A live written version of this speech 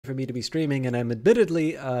for me to be streaming, and I'm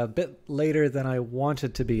admittedly a bit later than I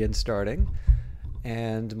wanted to be in starting.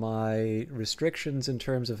 And my restrictions in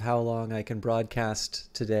terms of how long I can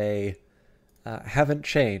broadcast today haven't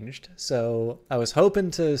changed. So I was hoping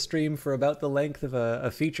to stream for about the length of a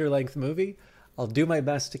feature-length movie. I'll do my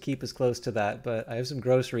best to keep as close to that, but I have some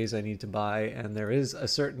groceries I need to buy, and there is a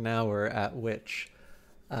certain hour at which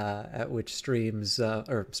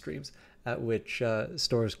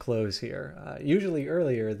stores close here. Usually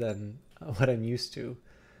earlier than what I'm used to,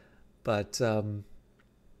 but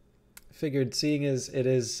figured seeing as it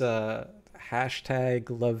is hashtag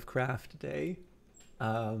Lovecraft Day,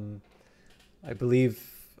 I believe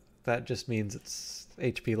that just means it's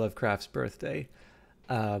H.P. Lovecraft's birthday.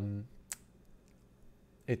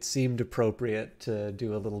 It seemed appropriate to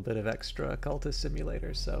do a little bit of extra Cultist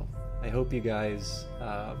Simulator, so I hope you guys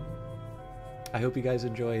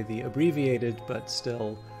enjoy the abbreviated but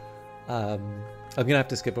still. I'm gonna have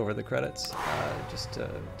to skip over the credits just to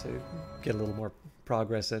get a little more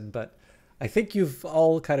progress in, but I think you've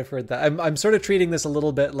all kind of heard that. I'm sort of treating this a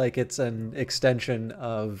little bit like it's an extension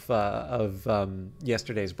of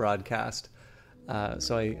yesterday's broadcast,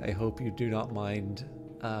 so I hope you do not mind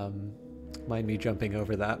me jumping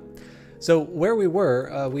over that. So where we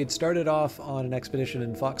were, we had started off on an expedition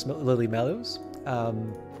in Fox Lily Meadows.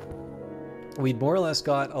 We'd more or less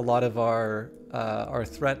got a lot of our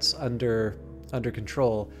threats under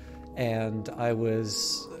control, and I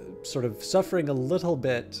was sort of suffering a little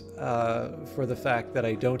bit for the fact that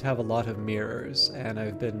I don't have a lot of mirrors, and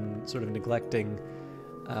I've been sort of neglecting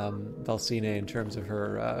Valsine in terms of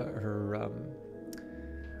her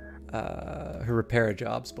repair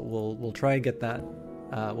jobs. But we'll try and get that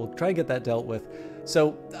dealt with.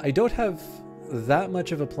 So I don't have that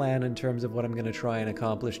much of a plan in terms of what I'm going to try and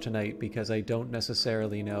accomplish tonight, because I don't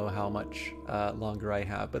necessarily know how much longer I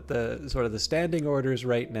have. But the sort of the standing orders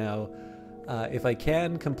right now, if I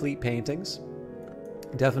can complete paintings,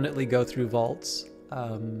 definitely go through vaults,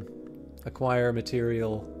 acquire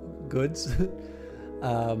material goods,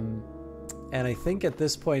 and I think at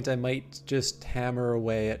this point I might just hammer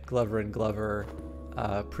away at Glover and Glover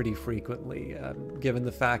pretty frequently, given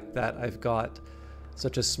the fact that I've got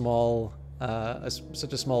such a small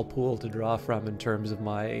pool to draw from in terms of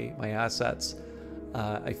my assets.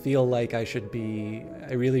 I feel like I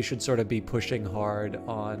really should sort of be pushing hard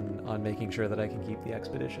on making sure that I can keep the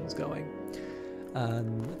expeditions going.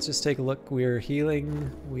 Let's just take a look. We're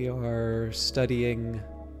healing. We are studying.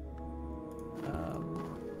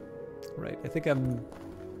 Right. I think I'm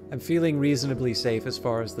feeling reasonably safe as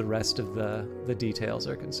far as the rest of the details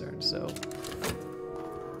are concerned. So.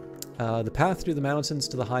 The path through the mountains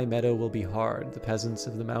to the high meadow will be hard. The peasants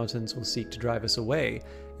of the mountains will seek to drive us away.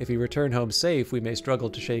 If we return home safe, we may struggle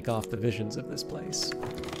to shake off the visions of this place.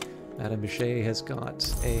 Madame Boucher has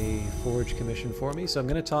got a forge commission for me, so I'm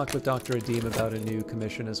going to talk with Dr. Adim about a new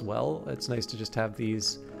commission as well. It's nice to just have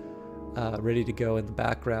these ready to go in the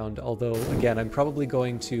background, although, again, I'm probably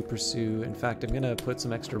going to pursue... In fact, I'm going to put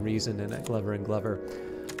some extra reason in at Glover and Glover.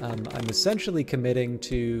 I'm essentially committing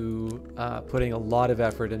to putting a lot of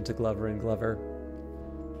effort into Glover and Glover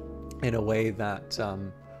in a way that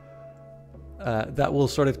that will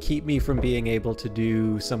sort of keep me from being able to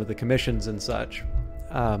do some of the commissions and such.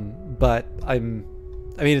 But I mean,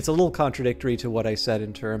 it's a little contradictory to what I said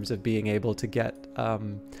in terms of being able to get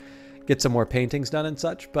some more paintings done and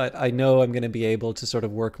such. But I know I'm going to be able to sort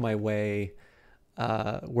of work my way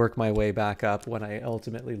back up when I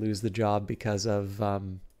ultimately lose the job because of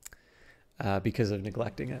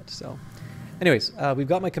neglecting it. So anyways, we've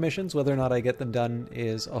got my commissions. Whether or not I get them done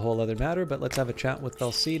is a whole other matter, but let's have a chat with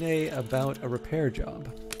Valsine about a repair job.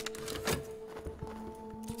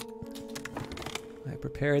 I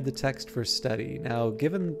prepared the text for study. Now,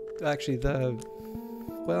 given actually the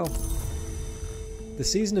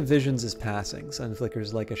season of visions is passing. Sun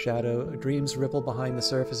flickers like a shadow. Dreams ripple behind the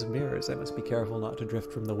surface of mirrors. I must be careful not to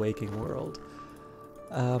drift from the waking world.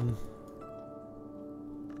 I'm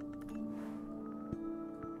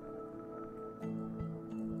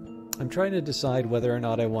trying to decide whether or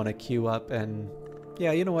not I want to queue up and...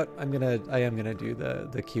 Yeah, you know what? I am gonna do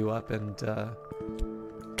the queue up and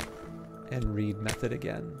read method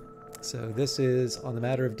again. So this is on the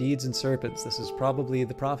matter of deeds and serpents. This is probably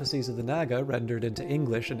the prophecies of the Naga rendered into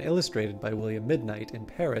English and illustrated by William Midnight in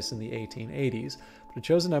Paris in the 1880s, but it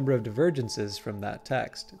shows a number of divergences from that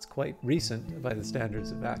text. It's quite recent by the standards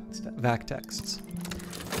of VAC texts.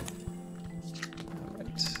 All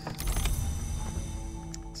right.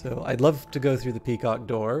 So I'd love to go through the Peacock's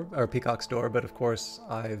Door, but of course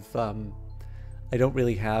I don't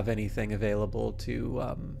really have anything available to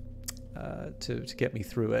get me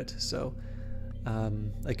through it. So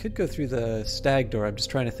I could go through the stag door. I'm just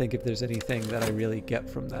trying to think if there's anything that I really get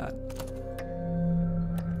from that.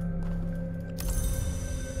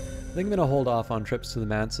 I think I'm going to hold off on trips to the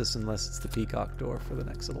Mansis unless it's the peacock door for the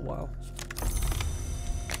next little while.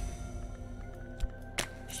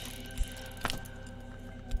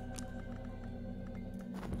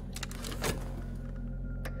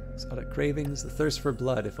 Exotic cravings, the thirst for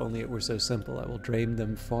blood. If only it were so simple, I will drain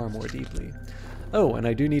them far more deeply. Oh, and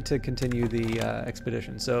I do need to continue the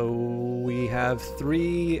expedition. So we have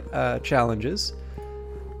 3 challenges.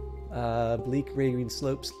 Bleak gray-green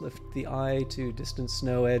slopes lift the eye to distant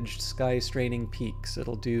snow-edged, sky-straining peaks.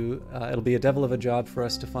 It'll be a devil of a job for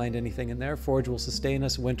us to find anything in there. Forge will sustain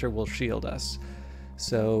us, winter will shield us.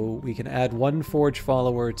 So we can add 1 Forge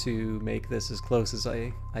follower to make this as close as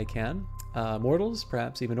I can. Mortals,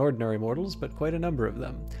 perhaps even ordinary mortals, but quite a number of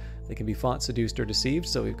them. They can be fought, seduced, or deceived,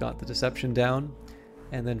 so we've got the deception down.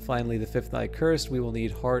 And then finally, the 5th eye cursed. We will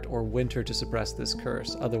need heart or winter to suppress this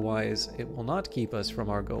curse. Otherwise, it will not keep us from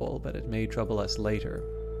our goal, but it may trouble us later.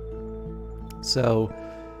 So,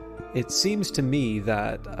 it seems to me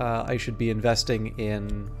that I should be investing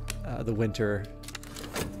in the winter,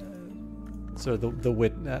 sort of the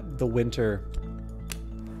winter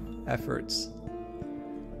efforts.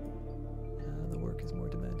 The work is more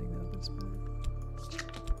demanding now, but it's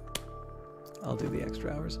I'll do the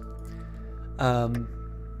extra hours.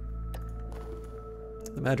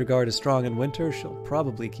 The Madrigard is strong in winter. She'll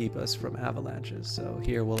probably keep us from avalanches. So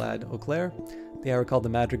here we'll add Eau Claire. The arrow called the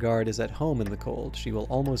Madrigard is at home in the cold. She will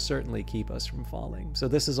almost certainly keep us from falling. So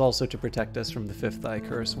this is also to protect us from the 5th eye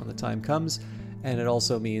curse when the time comes. And it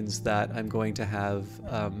also means that I'm going to have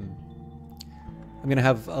a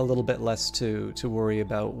little bit less to worry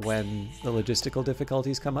about when the logistical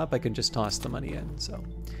difficulties come up. I can just toss the money in. So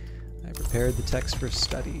I prepared the text for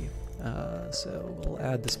study. So we'll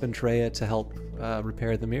add the Spintrea to help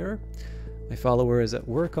repair the mirror. My follower is at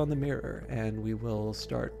work on the mirror, and we will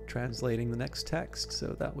start translating the next text.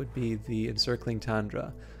 So that would be the encircling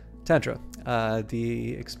Tantra.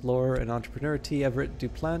 The explorer and entrepreneur T. Everett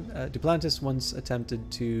Duplantis once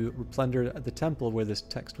attempted to plunder the temple where this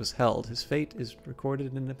text was held. His fate is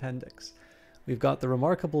recorded in an appendix. We've got the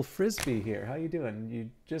remarkable Frisbee here. How you doing?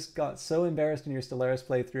 You just got so embarrassed in your Stellaris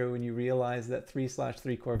playthrough when you realized that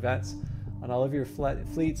 3/3 Corvettes on all of your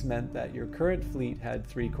fleets meant that your current fleet had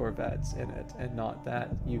 3 Corvettes in it, and not that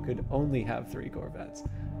you could only have 3 Corvettes.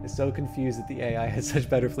 I was so confused that the AI had such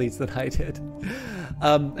better fleets than I did.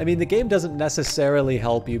 I mean, the game doesn't necessarily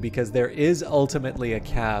help you because there is ultimately a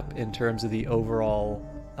cap in terms of the overall,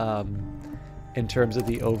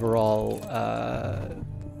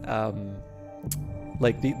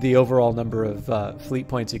 like the overall number of fleet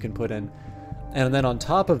points you can put in. And then on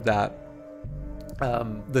top of that,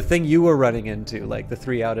 the thing you were running into, like the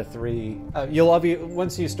 3 out of 3,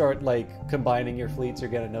 once you start like combining your fleets, you're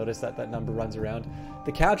going to notice that that number runs around.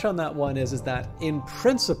 The catch on that one is that in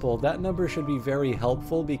principle, that number should be very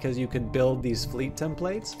helpful because you can build these fleet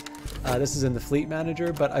templates. This is in the fleet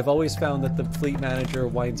manager, but I've always found that the fleet manager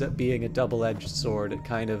winds up being a double-edged sword. It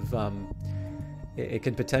kind of, it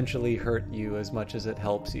can potentially hurt you as much as it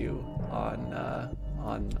helps you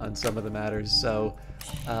on some of the matters. So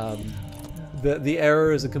the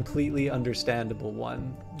error is a completely understandable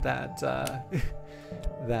one that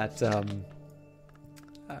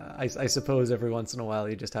I suppose every once in a while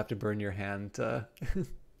you just have to burn your hand to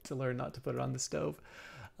learn not to put it on the stove.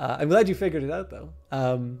 I'm glad you figured it out, though.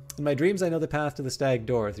 In my dreams, I know the path to the stag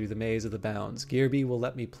door through the maze of the bounds. Gearby will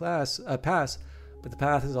let me pass, but the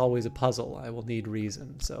path is always a puzzle. I will need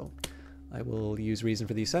reason, so I will use reason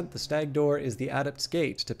for the ascent. The stag door is the Adept's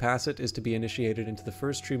Gate. To pass it is to be initiated into the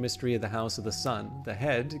first true mystery of the House of the Sun. The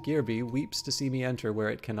head, Gearby, weeps to see me enter where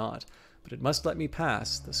it cannot, but it must let me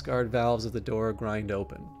pass. The scarred valves of the door grind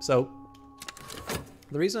open. So,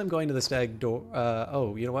 the reason I'm going to the stag door...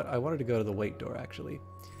 oh, you know what? I wanted to go to the wait door, actually.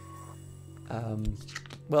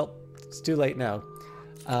 Well, it's too late now.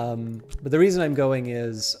 But the reason I'm going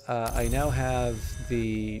is I now have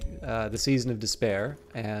the Season of Despair,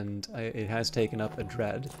 and it has taken up a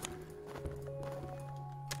dread.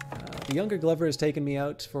 The younger Glover has taken me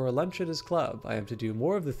out for a lunch at his club. I am to do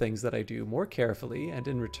more of the things that I do more carefully, and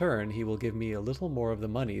in return he will give me a little more of the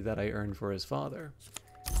money that I earned for his father.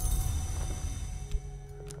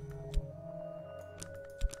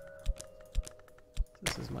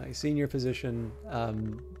 This is my senior position.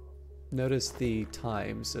 Notice the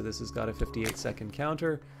time, so this has got a 58-second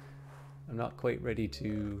counter. I'm not quite ready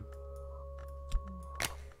to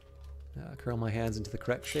curl my hands into the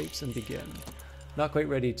correct shapes and begin. Not quite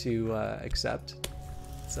ready to accept,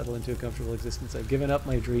 settle into a comfortable existence. I've given up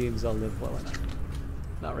my dreams, I'll live well enough.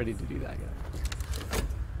 Not ready to do that yet.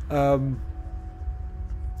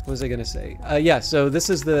 What was I gonna say? Yeah, so this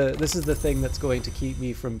is the thing that's going to keep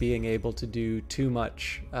me from being able to do too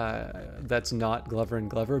much that's not Glover and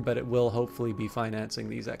Glover, but it will hopefully be financing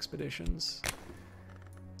these expeditions.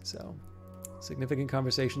 So, significant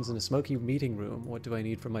conversations in a smoky meeting room. What do I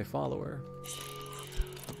need from my follower?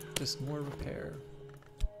 Just more repair.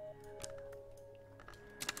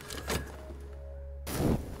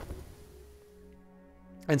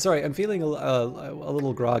 And sorry, I'm feeling a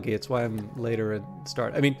little groggy. It's why I'm later at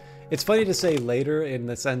start. I mean, it's funny to say later in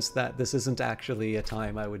the sense that this isn't actually a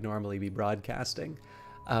time I would normally be broadcasting.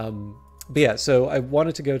 But yeah, so I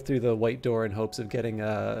wanted to go through the white door in hopes of getting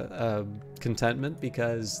a contentment,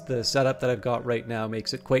 because the setup that I've got right now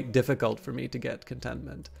makes it quite difficult for me to get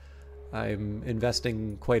contentment. I'm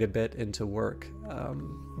investing quite a bit into work,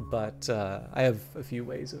 but I have a few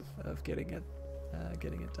ways of getting it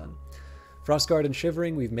done. Frostguard and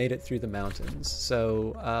Shivering, we've made it through the mountains.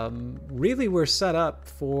 So really we're set up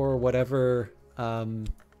for whatever,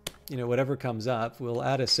 whatever comes up. We'll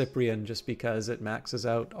add a Cyprian just because it maxes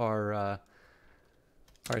out our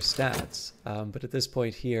stats. But at this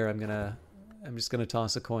point here, I'm just gonna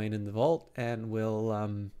toss a coin in the vault, and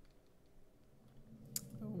we'll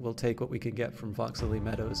take what we can get from Fox Lily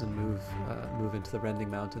Meadows and move into the Rending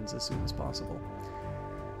Mountains as soon as possible.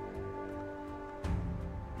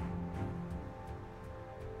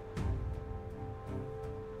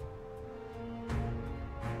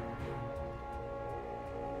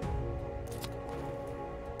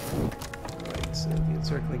 So the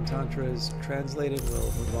Encircling Tantra is translated.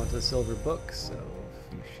 We'll move on to the Silver Book. So,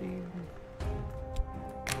 Fushin.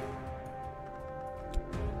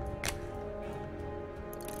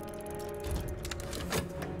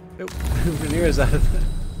 Nope. Rhaenyra's out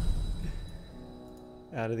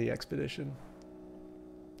of the expedition.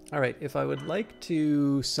 Alright, if I would like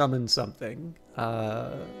to summon something,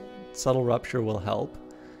 Subtle Rupture will help.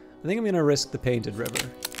 I think I'm going to risk the Painted River.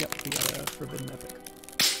 Yep, we got a Forbidden Epic.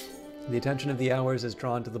 The attention of the hours is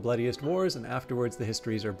drawn to the bloodiest wars, and afterwards the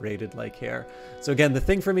histories are braided like hair. So again, the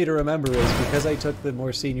thing for me to remember is, because I took the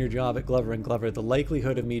more senior job at Glover and Glover, the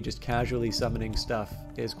likelihood of me just casually summoning stuff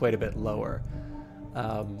is quite a bit lower.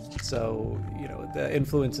 So, you know, the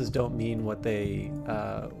influences don't mean what they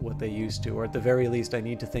used to, or at the very least I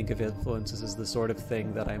need to think of influences as the sort of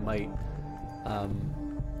thing that I might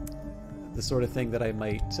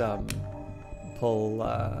pull,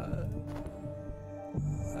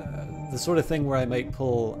 the sort of thing where I might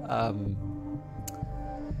pull,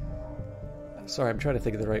 sorry, I'm trying to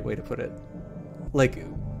think of the right way to put it. Like,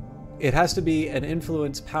 it has to be an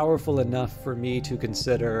influence powerful enough for me to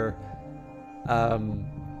consider,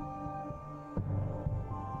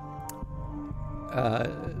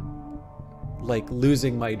 like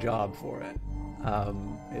losing my job for it,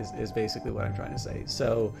 is basically what I'm trying to say.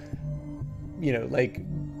 So, you know, like,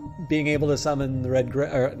 being able to summon the Red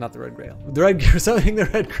Grail, or not the Red Grail, summoning the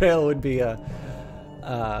Red Grail would be a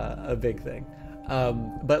big thing.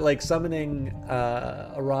 But like summoning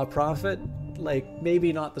a Raw Prophet, like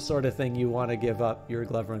maybe not the sort of thing you want to give up your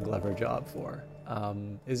Glover and Glover job for.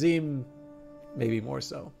 Azim, maybe more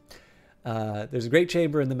so. There's a great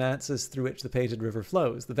chamber in the Mansis through which the Painted River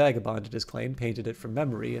flows. The Vagabond, it is claimed, painted it from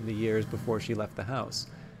memory in the years before she left the house.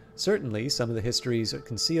 Certainly, some of the histories are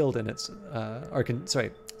concealed in its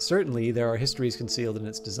Certainly, there are histories concealed in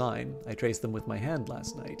its design. I traced them with my hand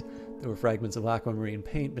last night. There were fragments of aquamarine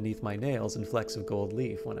paint beneath my nails and flecks of gold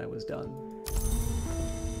leaf when I was done.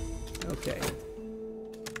 Okay.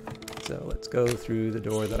 So let's go through the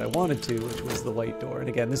door that I wanted to, which was the white door. And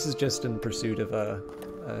again, this is just in pursuit of a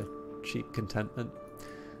cheap contentment.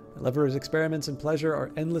 My lover's experiments and pleasure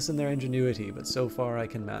are endless in their ingenuity, but so far I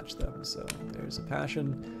can match them. So there's a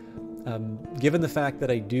passion. Given the fact that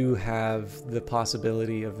I do have the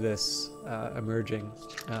possibility of this emerging,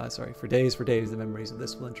 for days, the memories of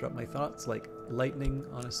this will interrupt my thoughts like lightning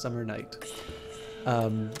on a summer night.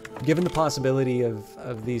 Given the possibility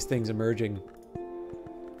of these things emerging,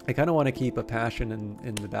 I kind of want to keep a passion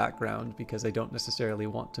in the background, because I don't necessarily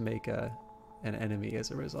want to make an enemy as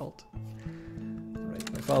a result.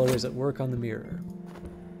 Right, my followers at work on the mirror.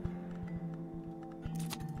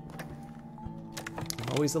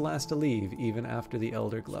 I'm always the last to leave, even after the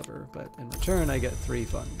Elder Glover, but in return I get 3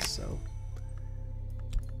 funds, so...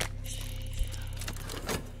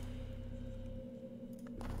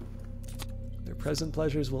 Their present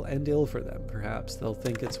pleasures will end ill for them. Perhaps they'll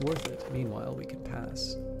think it's worth it. Meanwhile, we can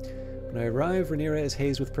pass. When I arrive, Rhaenyra is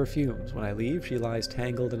hazed with perfumes. When I leave, she lies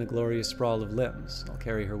tangled in a glorious sprawl of limbs. I'll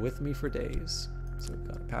carry her with me for days. So I've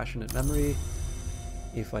got a passionate memory,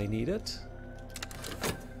 if I need it.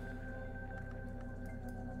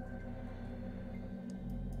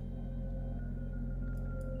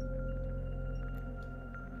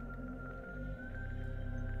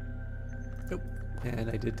 Oh, and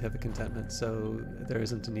I did have a contentment, so there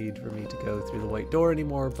isn't a need for me to go through the white door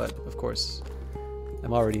anymore, but of course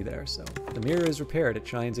I'm already there, so. The mirror is repaired. It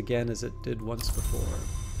shines again as it did once before.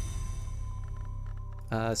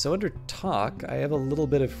 So under talk, I have a little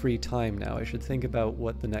bit of free time now. I should think about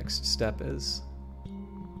what the next step is.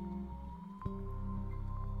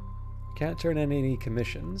 Can't turn in any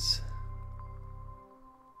commissions.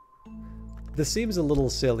 This seems a little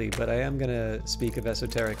silly, but I am going to speak of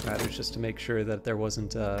esoteric matters just to make sure that there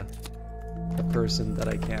wasn't a person that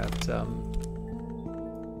I can't...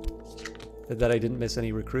 that I didn't miss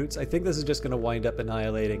any recruits. I think this is just going to wind up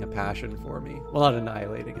annihilating a passion for me. Well, not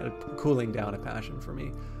annihilating it, cooling down a passion for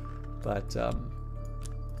me. But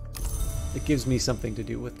it gives me something to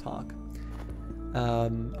do with talk.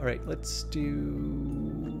 Alright, let's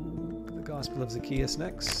do the Gospel of Zacchaeus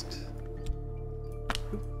next.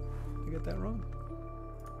 Oop, did I get that wrong?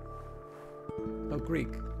 Oh, Greek.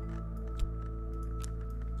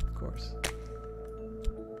 Of course.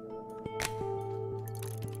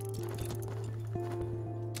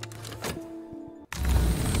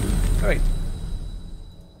 Alright.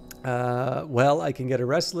 Well, I can get a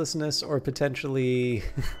restlessness or potentially...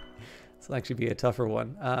 this will actually be a tougher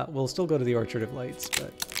one. We'll still go to the Orchard of Lights,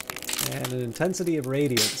 but... And an intensity of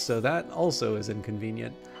radiance, so that also is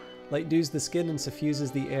inconvenient. Light dews the skin and suffuses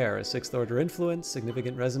the air, a sixth order influence,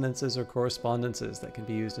 significant resonances or correspondences that can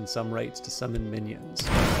be used in some rites to summon minions.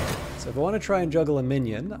 So if I want to try and juggle a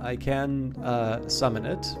minion, I can summon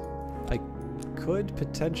it. I could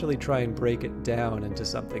potentially try and break it down into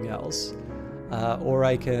something else. Or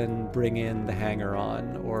I can bring in the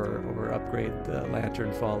hanger-on or upgrade the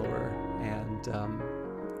lantern follower and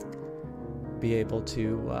be able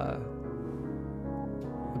to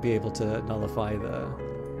nullify the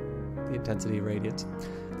intensity radiance.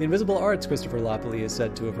 The invisible arts, Christopher Lapoli is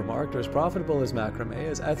said to have remarked, are as profitable as macrame,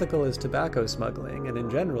 as ethical as tobacco smuggling, and in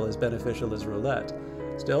general as beneficial as roulette.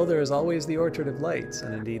 Still, there is always the Orchard of Lights,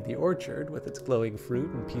 and indeed the orchard, with its glowing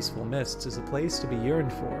fruit and peaceful mists, is a place to be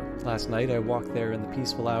yearned for. Last night I walked there in the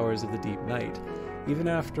peaceful hours of the deep night. Even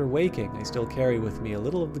after waking, I still carry with me a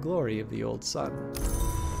little of the glory of the old sun.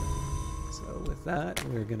 So with that,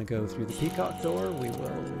 we're going to go through the peacock door. We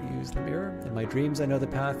will use the mirror. In my dreams, I know the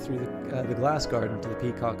path through the glass garden to the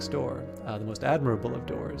peacock's door, the most admirable of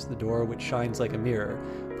doors, the door which shines like a mirror.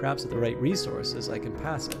 Perhaps with the right resources, I can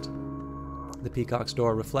pass it. The peacock's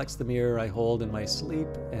door reflects the mirror I hold in my sleep,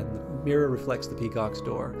 and the mirror reflects the peacock's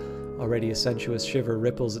door. Already a sensuous shiver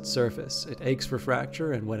ripples its surface. It aches for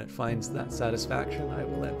fracture, and when it finds that satisfaction, I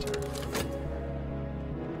will enter.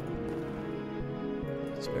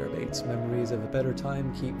 Despair abates. Memories of a better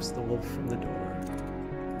time keeps the wolf from the door.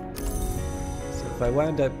 So if I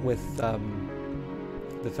wound up with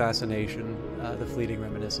the fascination, the fleeting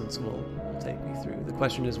reminiscence will take me through. The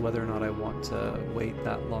question is whether or not I want to wait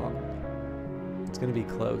that long. It's going to be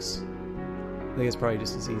close. I think it's probably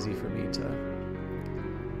just as easy for me to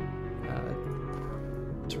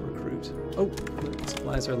recruit. Oh,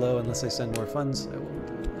 supplies are low. Unless I send more funds, I will.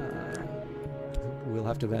 We'll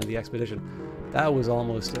have to abandon the expedition. That was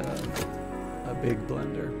almost a big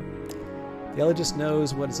blunder. The Elogist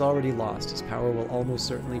knows what is already lost. His power will almost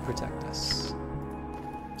certainly protect us.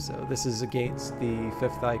 So this is against the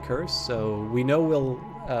Fifth Eye Curse. So we know we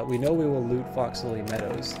will loot Foxley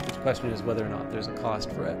Meadows. The question is whether or not there's a cost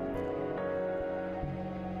for it.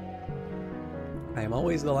 I am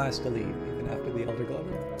always the last to leave, even after the Elder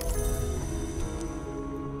Glover.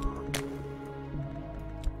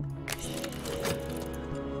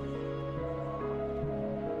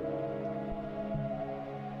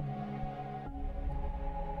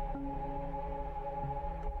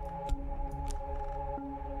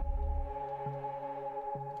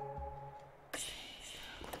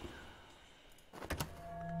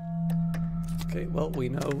 Okay, well, we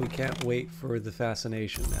know we can't wait for the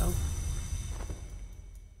fascination now.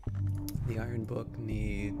 The Iron Book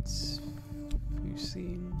needs... You've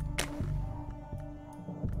seen...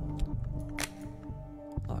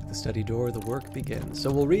 Lock the study door, the work begins. So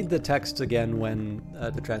we'll read the text again when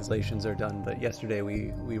the translations are done, but yesterday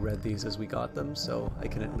we read these as we got them, so I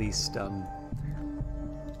can at least...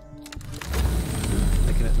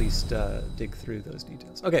 dig through those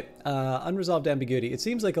details. Okay, unresolved ambiguity. It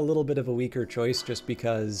seems like a little bit of a weaker choice just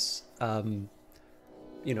because,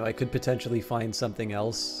 you know, I could potentially find something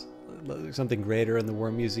else, something greater in the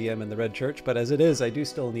Worm Museum and the Red Church, but as it is, I do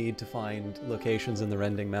still need to find locations in the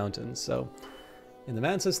Rending Mountains. So, in the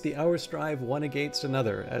Mansus, the hours strive one against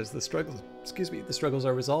another. As the struggles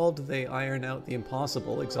are resolved, they iron out the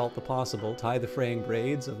impossible, exalt the possible, tie the fraying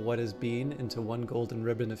braids of what has been into one golden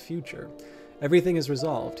ribbon of future. Everything is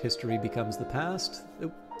resolved. History becomes the past.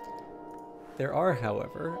 There are,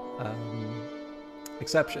 however,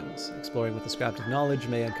 exceptions. Exploring with the scrap of knowledge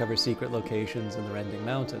may uncover secret locations in the Rending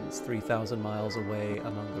Mountains, 3,000 miles away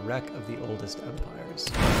among the wreck of the oldest empires.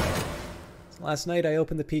 Last night I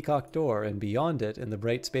opened the peacock door, and beyond it, in the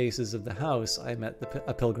bright spaces of the house, I met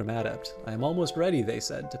a pilgrim adept. I am almost ready, they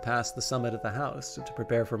said, to pass the summit of the house, to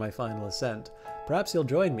prepare for my final ascent. Perhaps you'll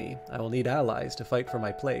join me. I will need allies to fight for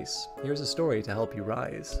my place. Here's a story to help you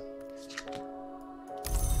rise.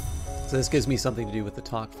 So this gives me something to do with the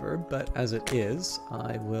talk verb, but as it is,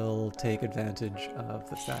 I will take advantage of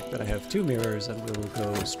the fact that I have 2 mirrors and we will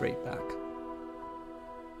go straight back.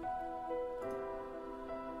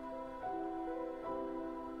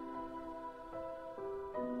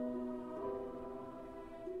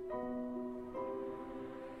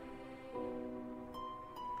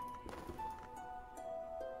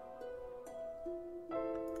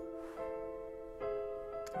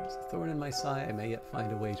 There's a thorn in my side. I may yet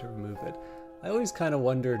find a way to remove it. I always kind of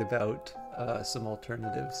wondered about some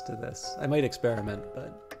alternatives to this. I might experiment,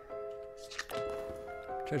 but...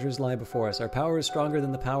 Treasures lie before us. Our power is stronger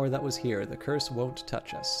than the power that was here. The curse won't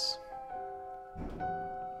touch us.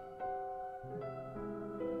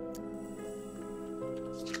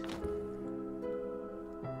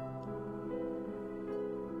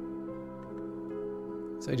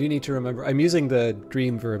 So I do need to remember, I'm using the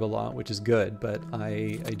dream verb a lot, which is good, but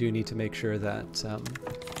I do need to make sure that I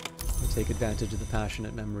take advantage of the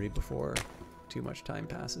passionate memory before too much time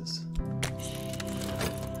passes. Come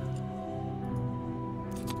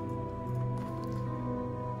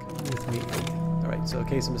with me. Alright, so a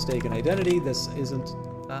case of mistaken identity. This isn't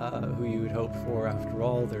who you would hope for after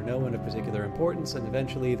all. They're no one of particular importance, and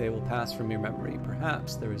eventually they will pass from your memory.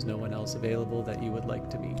 Perhaps there is no one else available that you would like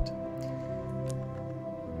to meet.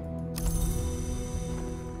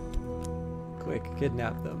 Quick,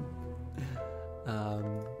 kidnap them.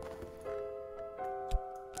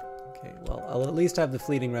 Okay, well, I'll at least have the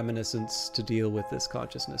fleeting reminiscence to deal with this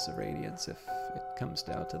consciousness of radiance if it comes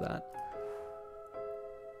down to that.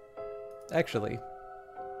 Actually,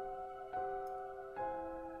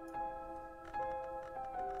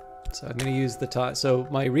 so I'm going to use the talk. So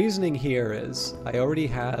my reasoning here is I already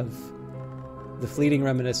have the fleeting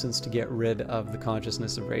reminiscence to get rid of the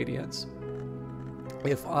consciousness of radiance.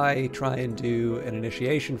 If I try and do an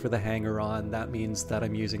initiation for the hanger-on, that means that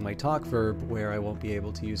I'm using my talk verb, where I won't be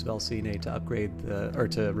able to use Velsine to upgrade the, or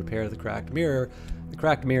to repair the cracked mirror. The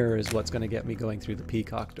cracked mirror is what's going to get me going through the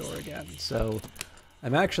peacock door again. So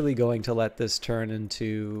I'm actually going to let this turn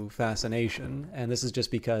into fascination, and this is just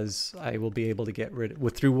because I will be able to get rid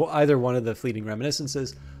of, through either one of the fleeting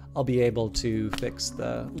reminiscences, I'll be able to fix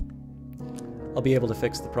the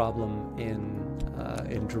problem in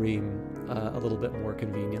Dream a little bit more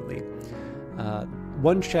conveniently.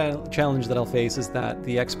 One challenge that I'll face is that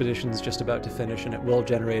the expedition's just about to finish and it will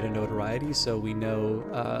generate a notoriety, so we know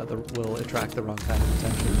we'll attract the wrong kind of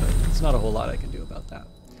attention, but it's not a whole lot I can do about that.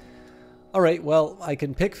 Alright, well, I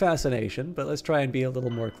can pick Fascination, but let's try and be a little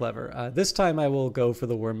more clever. This time I will go for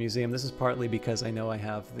the Worm Museum. This is partly because I know I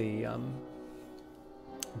have the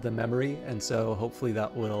memory, and so hopefully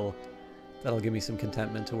that'll give me some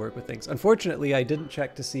contentment to work with things. Unfortunately, I didn't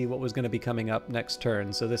check to see what was going to be coming up next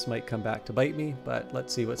turn, so this might come back to bite me, but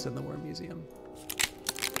let's see what's in the Worm Museum.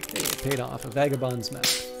 Okay, it paid off. A Vagabond's Map.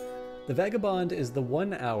 The Vagabond is the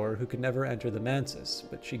one owl who could never enter the Mansis,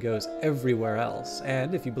 but she goes everywhere else,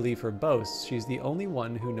 and if you believe her boasts, she's the only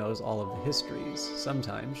one who knows all of the histories.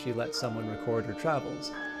 Sometimes she lets someone record her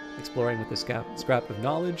travels. Exploring with the scrap of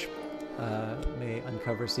knowledge, may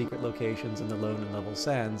uncover secret locations in the lone and level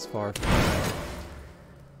sands far from home.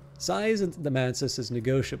 Size in the Mansis is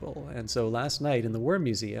negotiable, and so last night in the Worm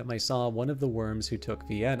Museum I saw one of the worms who took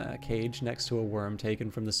Vienna, caged next to a worm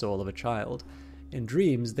taken from the soul of a child. In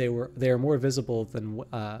dreams they are more visible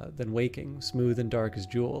than waking, smooth and dark as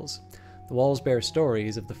jewels. The walls bear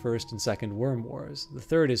stories of the First and Second Worm Wars. The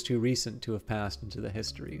third is too recent to have passed into the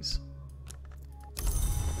histories.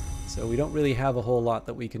 So we don't really have a whole lot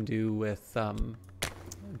that we can do with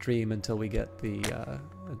Dream until we get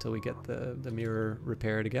the mirror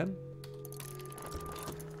repaired again.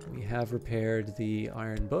 We have repaired the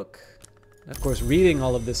Iron Book. Of course, reading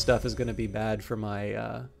all of this stuff is going to be bad for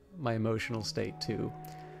my my emotional state too.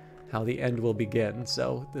 How the end will begin.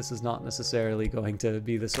 So this is not necessarily going to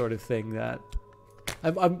be the sort of thing that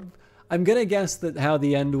I'm gonna guess that how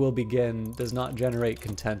the end will begin does not generate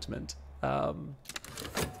contentment. But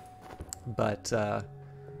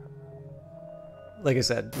like I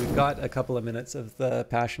said, we've got a couple of minutes of the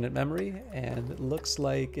passionate memory, and it looks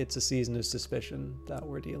like it's a season of suspicion that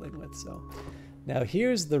we're dealing with. So now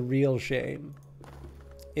here's the real shame.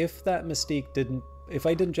 If that mystique didn't, if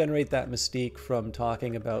I didn't generate that mystique from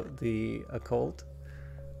talking about the occult,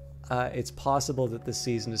 it's possible that this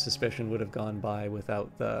season of suspicion would have gone by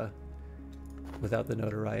without the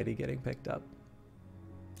notoriety getting picked up.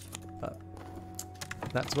 But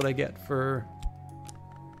that's what I get for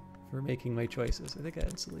making my choices. I think I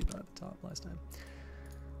had Salima at the top last time.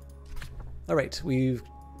 All right, we've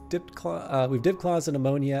dipped claws in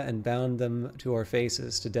ammonia and bound them to our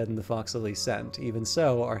faces to deaden the foxily scent. Even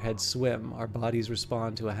so, our heads swim. Our bodies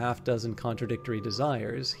respond to a half-dozen contradictory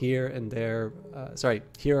desires. Here and there,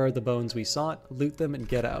 here are the bones we sought. Loot them and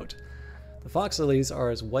get out. The foxilies are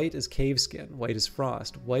as white as cave skin, white as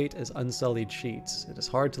frost, white as unsullied sheets. It is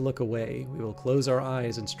hard to look away. We will close our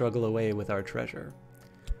eyes and struggle away with our treasure.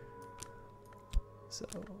 So,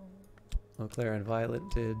 Eau Claire and Violet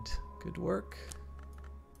did good work.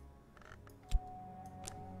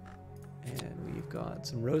 And we've got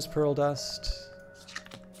some rose pearl dust,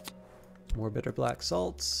 more bitter black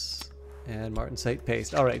salts, and martensite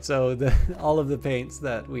paste. All right, so all of the paints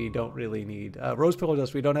that we don't really need. Rose pearl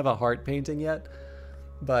dust, we don't have a heart painting yet,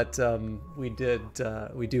 but we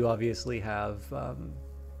do obviously have,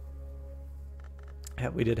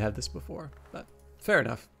 we did have this before, but fair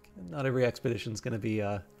enough. Not every expedition is going to be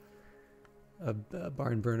a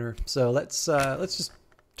barn burner. So let's just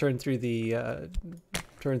turn through the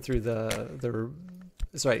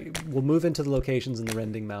we'll move into the locations in the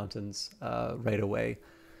Rending Mountains right away.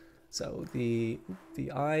 So the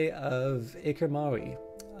Eye of Ikirmawi.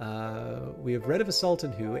 We have read of a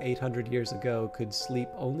sultan who, 800 years ago, could sleep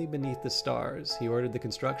only beneath the stars. He ordered the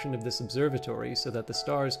construction of this observatory so that the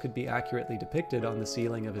stars could be accurately depicted on the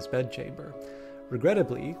ceiling of his bedchamber.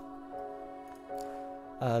 Regrettably,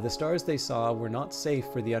 the stars they saw were not safe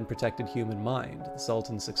for the unprotected human mind. The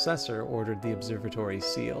Sultan's successor ordered the observatory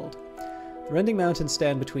sealed. The Rending Mountains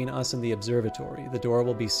stand between us and the observatory. The door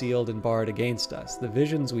will be sealed and barred against us. The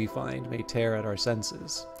visions we find may tear at our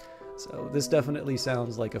senses. So this definitely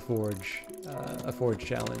sounds like a forge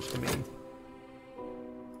challenge to me.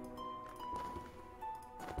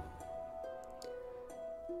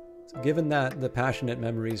 So given that the passionate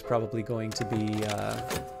memory is probably going to be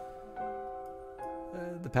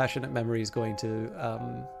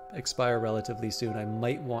expire relatively soon, I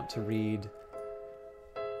might want to read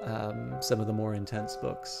some of the more intense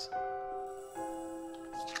books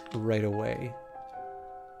right away.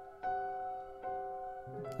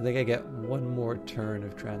 I think I get one more turn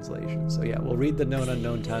of translation. So yeah, we'll read the Known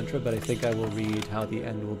Unknown Tantra, but I think I will read How the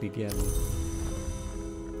End Will Begin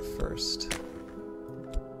first.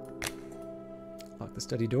 Lock the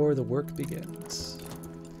study door, the work begins.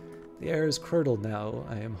 The air is curdled now.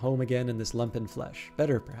 I am home again in this lumpen flesh.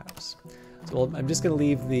 Better, perhaps. So I'm just going to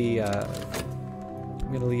leave the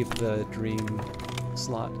dream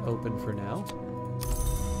slot open for now.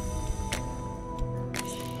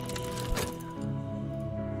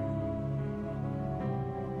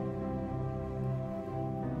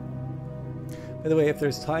 By the way, if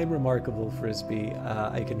there's time remarkable Frisbee,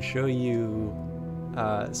 I can show you.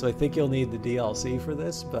 So I think you'll need the DLC for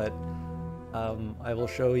this, but I will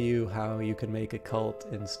show you how you can make a cult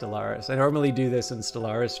in Stellaris. I normally do this in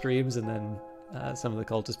Stellaris streams, and then some of the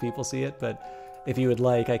cultist people see it. But if you would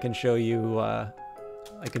like, I can show you. I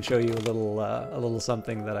can show you a little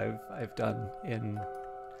something that I've done in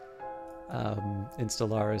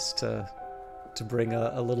Stellaris to bring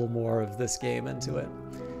a little more of this game into it.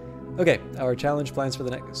 Okay, our expedition plans for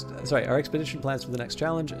the next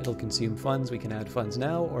challenge. It'll consume funds. We can add funds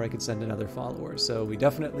now, or I could send another follower. So we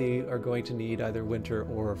definitely are going to need either winter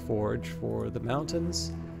or forge for the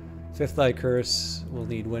mountains. Fifth Eye Curse will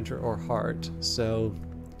need winter or heart. So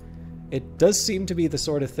it does seem to be the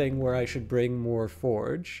sort of thing where I should bring more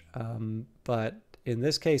forge. But in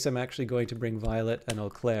this case, I'm actually going to bring Violet and Eau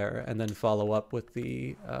Claire, and then follow up with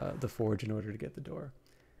the forge in order to get the door.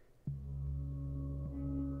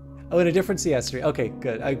 Oh, in a different CS3. Okay,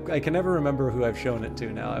 good. I can never remember who I've shown it to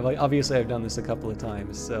now. Obviously, I've done this a couple of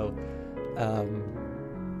times, so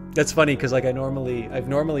that's funny because like I've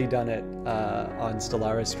normally done it on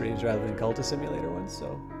Stellaris streams rather than Cultist Simulator ones.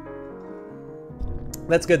 So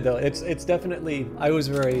that's good though. It's definitely.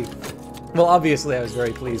 Obviously, I was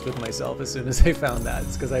very pleased with myself as soon as I found that.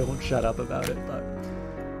 It's because I won't shut up about it, but.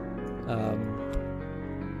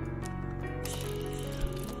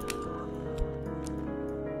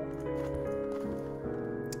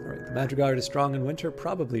 The Madrigard is strong in winter.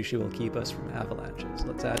 Probably she will keep us from avalanches.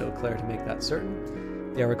 Let's add Eau Claire to make that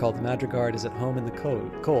certain. The hour called the Madrigard is at home in the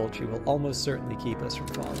cold. She will almost certainly keep us from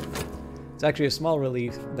falling. It's actually a small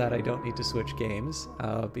relief that I don't need to switch games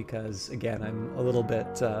because again I'm a little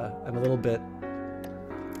bit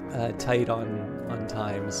tight on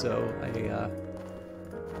time. So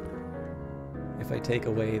if I take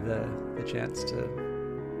away the chance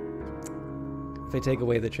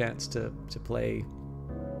to play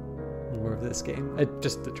more of this game.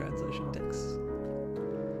 Just the translation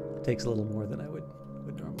takes a little more than I would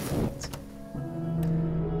normally want.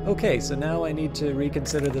 Okay, so now I need to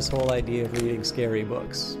reconsider this whole idea of reading scary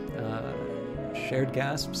books. Shared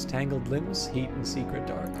gasps, tangled limbs, heat and secret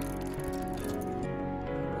dark.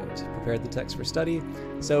 Alright, prepared the text for study.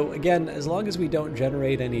 So again, as long as we don't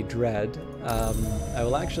generate any dread, I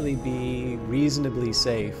will actually be reasonably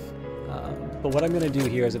safe. But what I'm going to do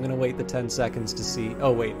here is I'm going to wait the 10 seconds to see...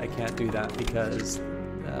 Oh wait, I can't do that because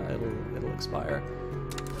it'll expire.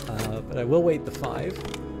 But I will wait the 5,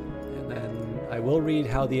 and then I will read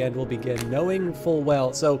how the end will begin, knowing full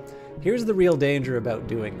well... So here's the real danger about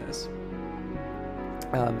doing this.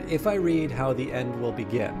 If I read how the end will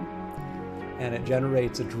begin, and it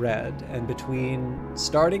generates a dread, and between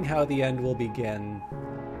starting how the end will begin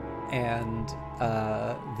and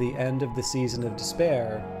the end of the Season of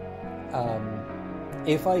Despair,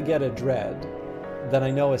 if I get a dread, then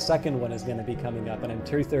I know a second one is going to be coming up, and I'm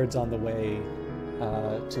 2/3 on the way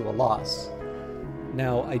to a loss.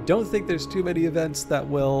 Now, I don't think there's too many events that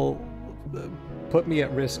will put me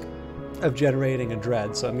at risk of generating a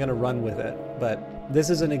dread, so I'm going to run with it. But this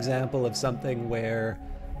is an example of something where,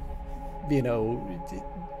 you know,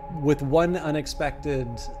 with one unexpected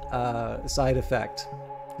side effect,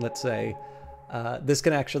 let's say, this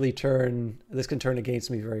can turn against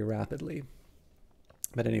me very rapidly.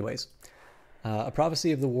 But anyways, a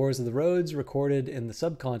prophecy of the Wars of the Roads recorded in the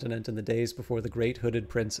subcontinent in the days before the great hooded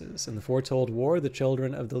princes. In the foretold war, the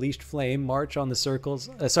children of the leashed flame march on the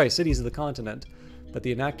cities of the continent, but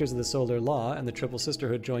the enactors of the solar law and the triple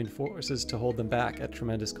sisterhood joined forces to hold them back at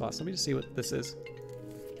tremendous cost. Let me just see what this is.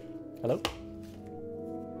 Hello?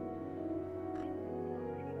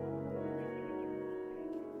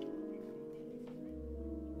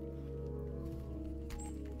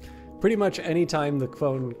 Pretty much any time the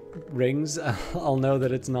phone rings, I'll know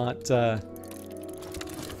that it's not. I'll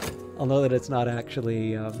know that it's not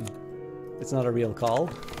actually. It's not a real call,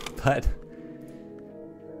 but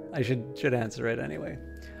I should answer it anyway.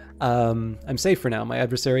 I'm safe for now. My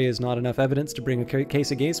adversary has not enough evidence to bring a case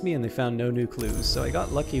against me, and they found no new clues. So I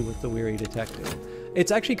got lucky with the weary detective. It's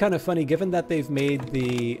actually kind of funny, given that they've made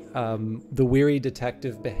the weary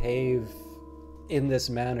detective behave in this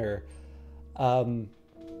manner.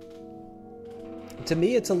 To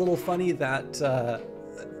me, it's a little funny that,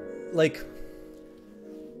 like,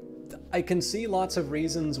 I can see lots of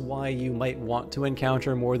reasons why you might want to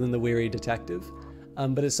encounter more than the weary detective.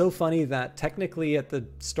 But it's so funny that technically at the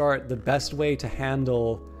start, the best way to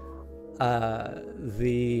handle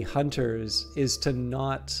the hunters is to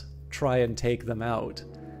not try and take them out.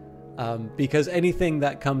 Because anything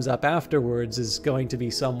that comes up afterwards is going to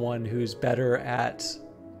be someone who's better at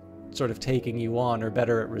sort of taking you on or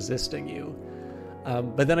better at resisting you.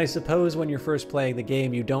 But then I suppose when you're first playing the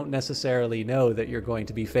game, you don't necessarily know that you're going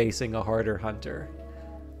to be facing a harder hunter.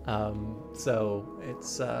 So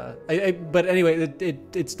it's, but anyway,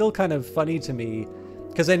 it's still kind of funny to me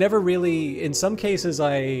because I never really, in some cases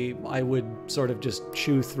I would sort of just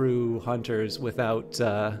chew through hunters without,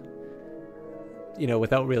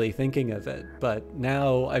 without really thinking of it. But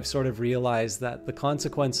now I've sort of realized that the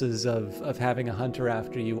consequences of having a hunter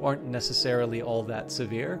after you aren't necessarily all that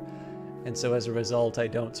severe. And so as a result, I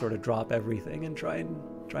don't sort of drop everything and try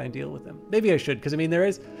and deal with them. Maybe I should, because I mean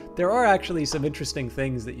there are actually some interesting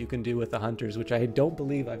things that you can do with the hunters, which I don't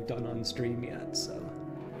believe I've done on stream yet. So,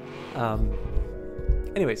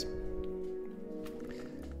 anyways,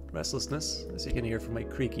 restlessness, as you can hear from my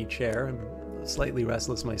creaky chair. I'm slightly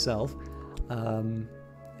restless myself, and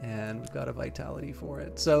we've got a vitality for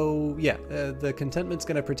it. So yeah, the contentment's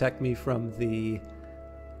going to protect me from the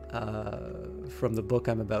book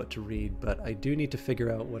I'm about to read, but I do need to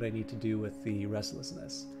figure out what I need to do with the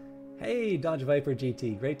restlessness. Hey, Dodge Viper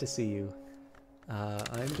GT, great to see you.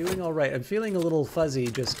 I'm doing all right. I'm feeling a little fuzzy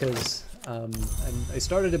just because I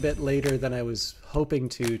started a bit later than I was hoping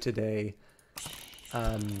to today,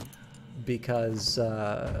 because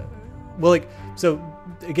well, like, so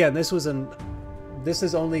again, this is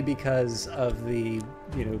only because of the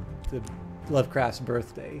Lovecraft's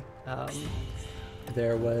birthday.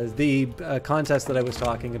 There was the contest that I was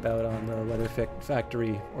talking about on the Leather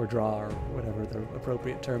Factory, or Draw, or whatever the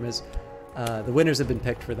appropriate term is. The winners have been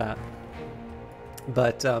picked for that.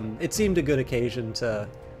 But it seemed a good occasion to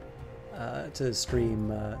stream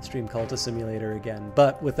Cultist Simulator again.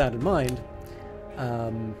 But with that in mind,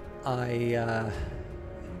 I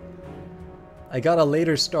got a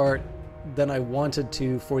later start than I wanted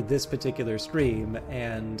to for this particular stream,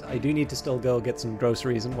 and I do need to still go get some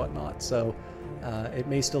groceries and whatnot. So It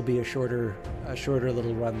may still be a shorter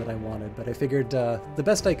little run that I wanted, but I figured the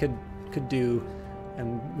best I could do,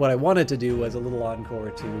 and what I wanted to do, was a little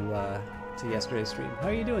encore to yesterday's stream. How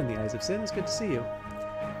are you doing, the Eyes of Sin? It's good to see you.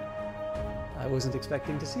 I wasn't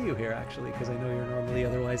expecting to see you here, actually, because I know you're normally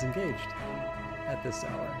otherwise engaged at this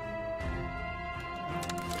hour.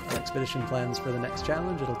 Expedition plans for the next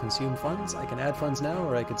challenge. It'll consume funds. I can add funds now,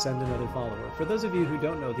 or I could send another follower. For those of you who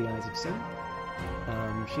don't know the Eyes of Sin,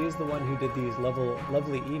 she is the one who did these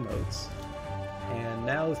lovely emotes, and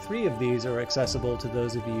now 3 of these are accessible to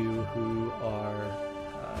those of you who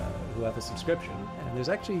have a subscription. And there's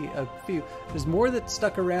actually a few. There's more that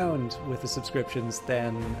stuck around with the subscriptions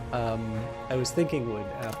than I was thinking would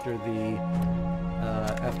after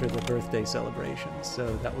the birthday celebration.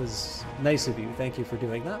 So that was nice of you. Thank you for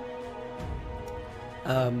doing that.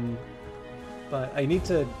 But I need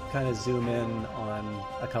to kind of zoom in on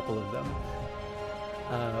a couple of them.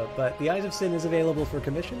 But the Eyes of Sin is available for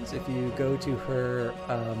commissions. If you go to her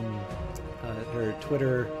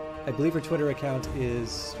Twitter, I believe her Twitter account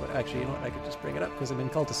is... Actually, you know what? I could just bring it up because I'm in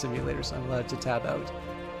Cultist Simulator, so I'm allowed to tab out.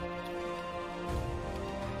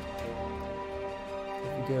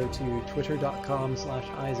 If you go to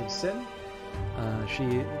twitter.com/eyesofsin,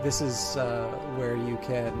 this is where you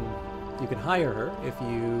can hire her if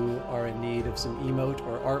you are in need of some emote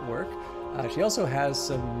or artwork. She also has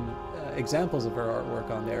some examples of her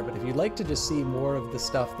artwork on there, but if you'd like to just see more of the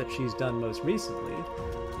stuff that she's done most recently,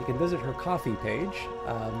 you can visit her Ko-fi page,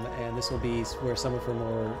 and this will be where some of her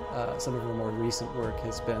more recent work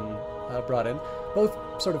has been brought in, both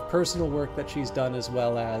sort of personal work that she's done as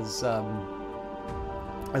well as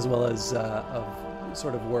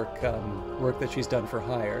sort of work that she's done for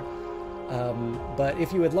hire. But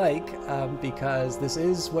if you would like, because this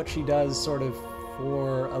is what she does sort of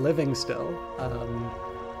for a living still,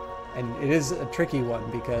 and it is a tricky one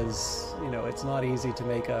because, you know, it's not easy to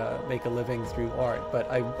make a living through art. But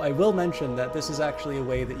I will mention that this is actually a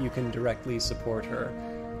way that you can directly support her.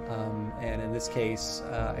 And in this case,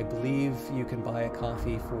 I believe you can buy a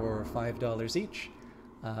coffee for $5 each.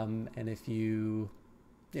 And if you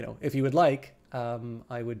would like,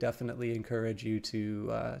 I would definitely encourage you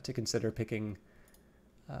to consider picking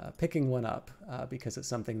one up, because it's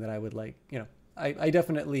something that I would like. You know, I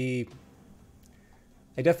definitely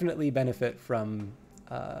benefit from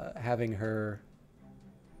having her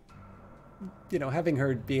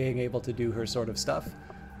being able to do her sort of stuff.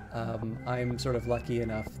 I'm sort of lucky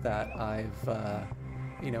enough that I've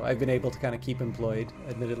been able to kind of keep employed,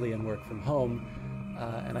 admittedly, and work from home.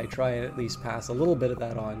 And I try and at least pass a little bit of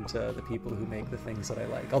that on to the people who make the things that I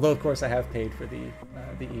like. Although, of course, I have paid for the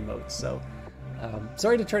emotes. So,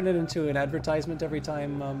 sorry to turn it into an advertisement every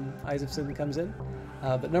time Eyes of Sin comes in.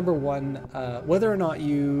 But number one, whether or not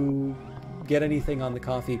you get anything on the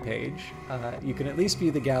Ko-fi page, you can at least view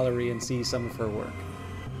the gallery and see some of her work.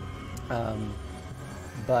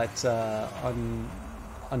 But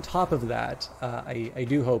on top of that, I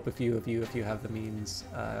do hope if you have the means,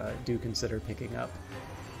 do consider picking up.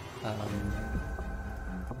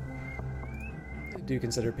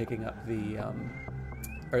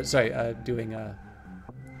 Doing a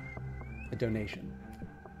donation.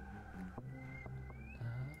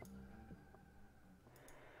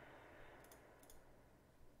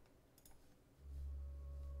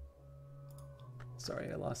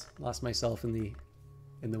 Sorry, I lost myself in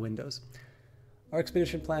the windows. Our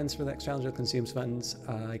expedition plans for the next challenge consumes funds.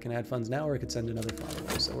 I can add funds now, or I could send another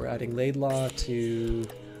follower. So we're adding Laidlaw to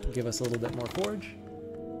give us a little bit more forge.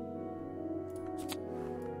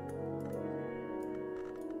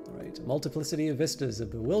 All right, multiplicity of vistas, a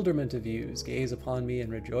bewilderment of views. Gaze upon me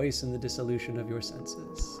and rejoice in the dissolution of your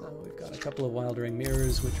senses. So we've got a couple of Wildering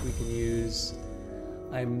Mirrors, which we can use.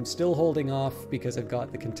 I'm still holding off because I've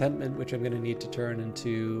got the contentment, which I'm going to need to turn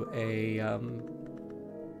into a...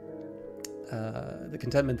 the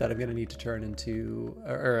contentment that I'm going to need to turn into,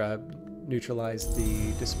 or neutralize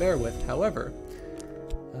the despair with. However,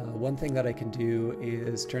 one thing that I can do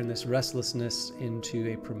is turn this restlessness into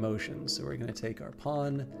a promotion. So we're going to take our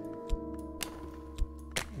pawn,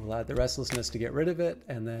 we'll add the restlessness to get rid of it,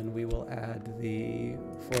 and then we will add the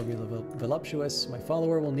formula voluptuous. My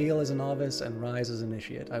follower will kneel as a novice and rise as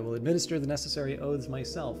initiate. I will administer the necessary oaths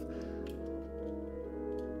myself.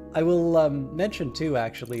 I will mention too,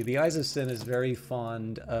 actually, the Eyes of Sin is very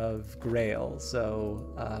fond of Grail, so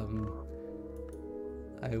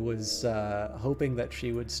I was hoping that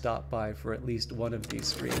she would stop by for at least one of these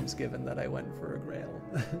streams, given that I went for a Grail,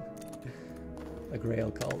 a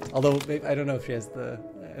Grail cult. Although I don't know if she has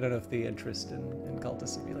I don't know if the interest in Cultist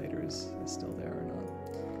Simulator is still there or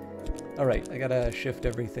not. All right, I gotta shift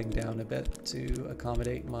everything down a bit to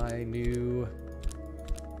accommodate my new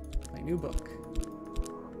my new book.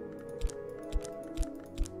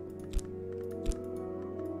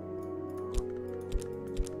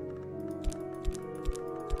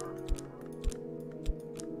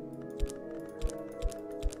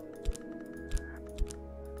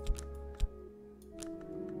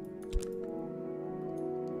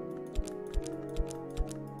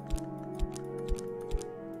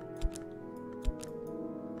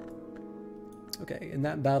 Okay, in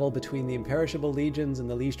that battle between the imperishable legions and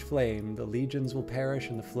the leashed flame, the legions will perish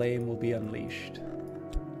and the flame will be unleashed.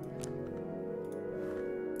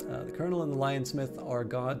 The Colonel and the Lionsmith are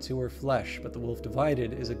gods who are flesh, but the Wolf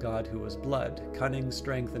Divided is a god who was blood. Cunning,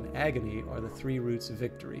 strength, and agony are the three roots of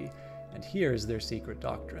victory, and here's their secret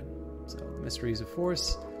doctrine. So, the mysteries of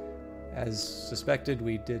force. As suspected,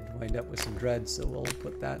 we did wind up with some dread, so we'll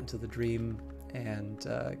put that into the dream and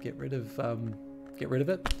get rid of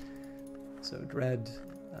it. So dread,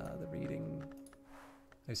 the reading.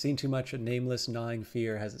 I've seen too much. A nameless, gnawing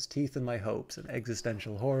fear has its teeth in my hopes, an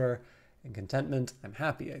existential horror and contentment. I'm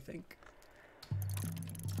happy, I think.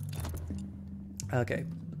 Okay,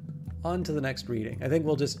 on to the next reading. I think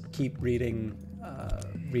we'll just keep reading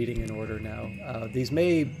in order now. These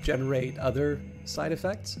may generate other side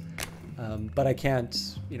effects, but I can't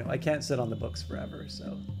sit on the books forever.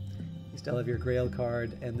 So you still have your Grail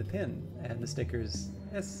card and the pin and the stickers.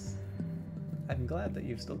 Yes. I'm glad that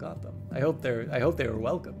you've still got them. I hope they were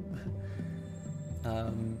welcome.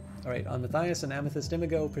 All right, on Matthias and Amethyst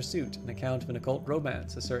Imago, Pursuit, an account of an occult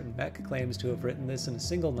romance. A certain mech claims to have written this in a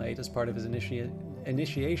single night as part of his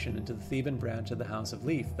initiation into the Theban branch of the House of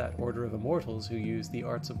Leith, that order of immortals who use the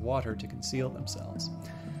arts of water to conceal themselves.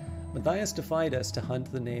 Matthias defied us to hunt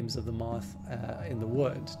the names of the moth in the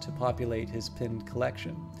wood to populate his pinned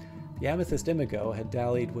collection. The Amethyst Imago had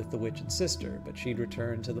dallied with the witch's sister, but she'd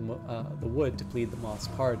returned to the wood to plead the moth's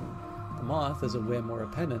pardon. The moth, as a whim or a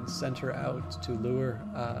penance, sent her out to lure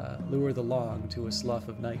the long to a slough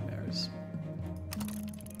of nightmares.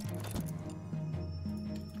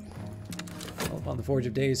 Upon the Forge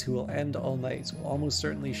of Days, who will end all nights, will almost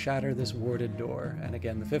certainly shatter this warded door. And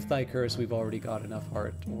again, the fifth eye curse, we've already got enough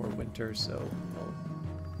heart or winter, so we'll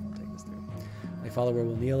take this through. My follower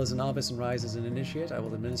will kneel as a novice and rise as an initiate. I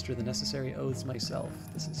will administer the necessary oaths myself.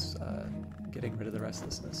 This is getting rid of the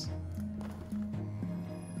restlessness.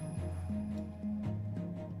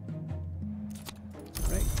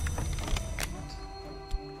 Right.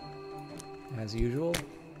 As usual,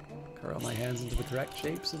 curl my hands into the correct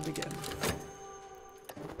shapes and begin.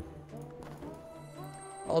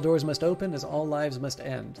 All doors must open as all lives must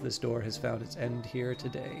end. This door has found its end here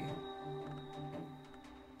today.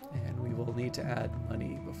 And we will need to add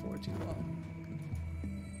money before too long.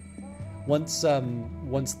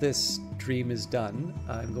 Once this dream is done,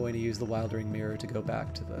 I'm going to use the Wildering Mirror to go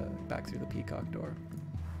back through the Peacock door.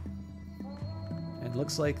 And it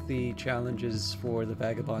looks like the challenges for the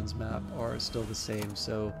Vagabonds map are still the same,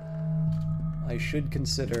 so I should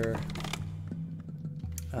consider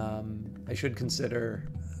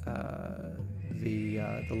the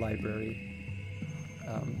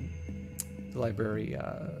library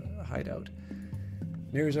hideout.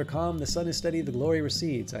 Mirrors are calm, the sun is steady, the glory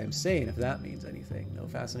recedes. I am sane, if that means anything. No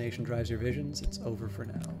fascination drives your visions. It's over for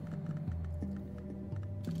now.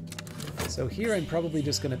 So here I'm probably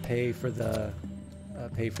just going to pay for the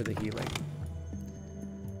healing.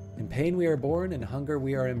 In pain we are born, in hunger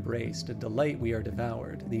we are embraced, in delight we are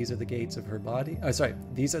devoured. These are the gates of her body.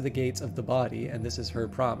 These are the gates of the body, and this is her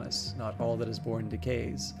promise. Not all that is born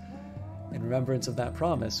decays. In remembrance of that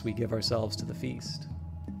promise, we give ourselves to the feast.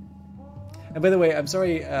 And by the way, I'm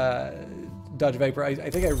sorry, Dodge Viper, I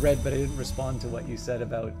think I read, but I didn't respond to what you said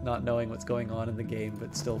about not knowing what's going on in the game,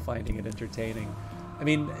 but still finding it entertaining. I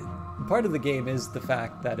mean, part of the game is the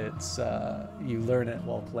fact that it's you learn it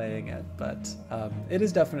while playing it, but it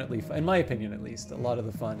is definitely, in my opinion at least, a lot of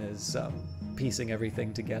the fun is piecing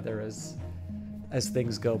everything together as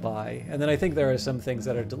things go by. And then I think there are some things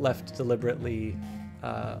that are left deliberately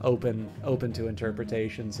open to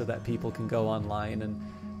interpretation so that people can go online and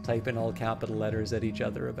type in all capital letters at each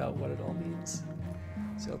other about what it all means.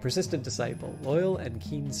 So, persistent disciple, loyal and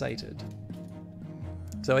keen-sighted.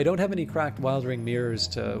 So I don't have any cracked Wildering mirrors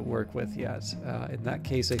to work with yet. In that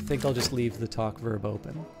case, I think I'll just leave the talk verb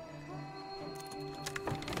open.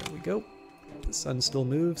 There we go. The sun still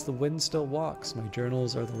moves, the wind still walks. My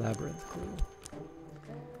journals are the labyrinth clue.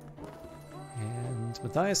 And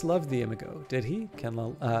Matthias loved the Imago, did he? Can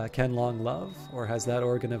long love? Or has that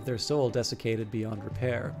organ of their soul desiccated beyond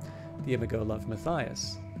repair? The Imago loved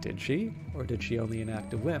Matthias. Did she? Or did she only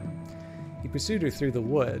enact a whim? He pursued her through the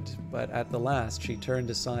wood, but at the last she turned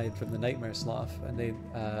aside from the nightmare slough, and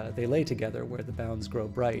they lay together where the bounds grow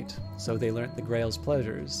bright. So they learnt the Grail's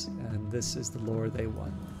pleasures, and this is the lore they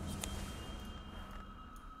won.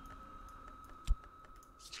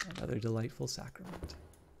 Another delightful sacrament.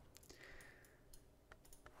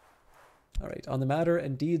 Alright, on the matter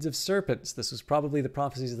and deeds of serpents. This was probably the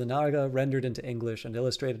prophecies of the Naga, rendered into English and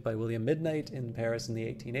illustrated by William Midnight in Paris in the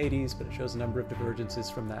 1880s, but it shows a number of divergences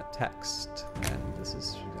from that text. And this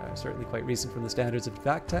is certainly quite recent from the standards of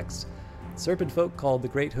fact text. Serpent folk called the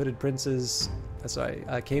Great Hooded Princes,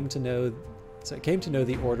 came to know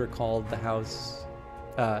the order called the House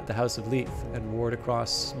of Leith, and warred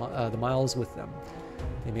across the miles with them.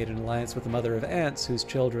 They made an alliance with the mother of ants, whose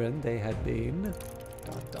children they had been... ...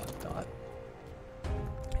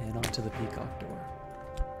 And onto the peacock door.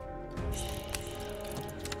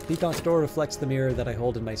 The peacock's door reflects the mirror that I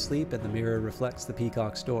hold in my sleep, and the mirror reflects the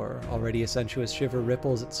peacock's door. Already a sensuous shiver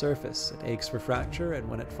ripples its surface. It aches for fracture, and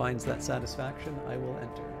when it finds that satisfaction, I will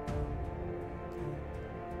enter.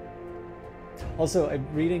 Also, I'm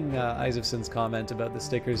reading Eyes of Sin's comment about the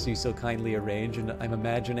stickers you so kindly arrange, and I'm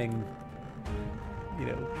imagining,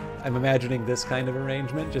 this kind of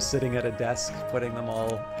arrangement, just sitting at a desk, putting them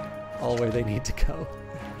all where they need to go.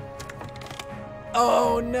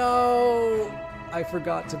 Oh no! I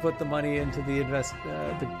forgot to put the money into the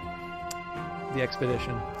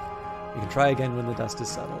expedition. We can try again when the dust is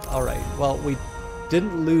settled. Alright, well, we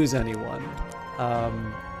didn't lose anyone,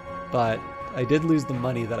 but I did lose the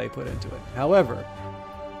money that I put into it. However,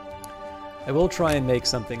 I will try and make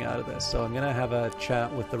something out of this, so I'm going to have a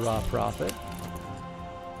chat with the Raw Prophet.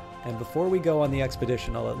 And before we go on the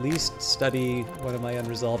expedition, I'll at least study one of my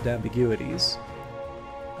unresolved ambiguities.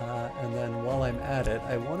 And then while I'm at it,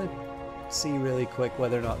 I want to see really quick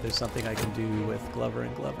whether or not there's something I can do with Glover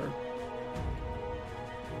and Glover.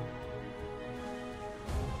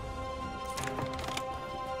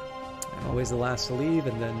 I'm always the last to leave,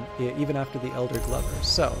 and then even after the Elder Glover.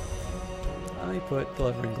 So, I put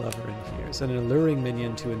Glover and Glover in here. Send an alluring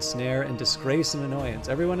minion to ensnare and disgrace and annoyance.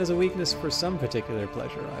 Everyone has a weakness for some particular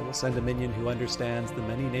pleasure. I will send a minion who understands the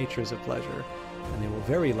many natures of pleasure, and they will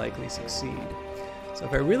very likely succeed. So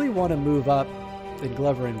if I really want to move up in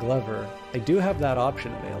Glover and Glover, I do have that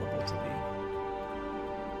option available to me.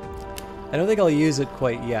 I don't think I'll use it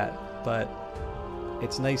quite yet, but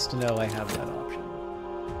it's nice to know I have that option.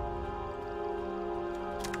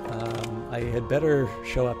 I had better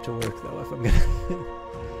show up to work though if I'm gonna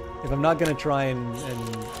if I'm not gonna try and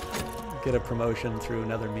get a promotion through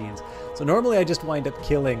another means. So normally I just wind up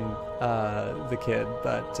killing the kid,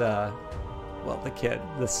 but well,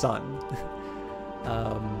 the son.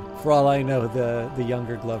 For all I know, the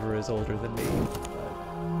younger Glover is older than me.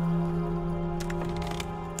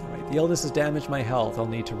 Alright, the illness has damaged my health. I'll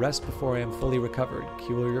need to rest before I am fully recovered.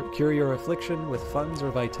 Cure your affliction with funds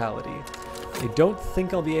or vitality. I don't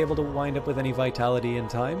think I'll be able to wind up with any vitality in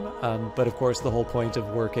time, but of course the whole point of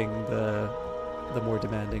working the more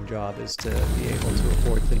demanding job is to be able to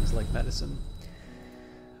afford things like medicine.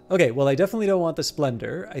 Okay, well, I definitely don't want the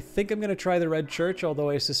Splendor. I think I'm going to try the Red Church, although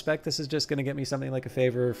I suspect this is just going to get me something like a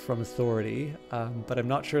favor from authority. But I'm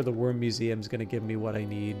not sure the Worm Museum's going to give me what I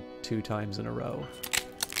need 2 times in a row.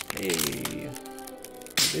 Hey,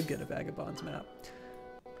 I did get a Vagabond's map.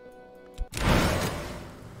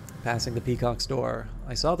 Passing the Peacock's door,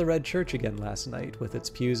 I saw the Red Church again last night, with its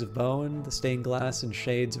pews of bone, the stained glass and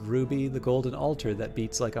shades of ruby, the golden altar that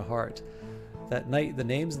beats like a heart. That night, the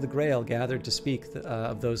names of the Grail gathered to speak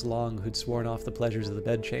of those long who'd sworn off the pleasures of the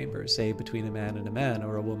bedchamber, save between a man and a man,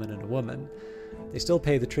 or a woman and a woman. They still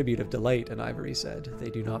pay the tribute of delight, an Ivory said.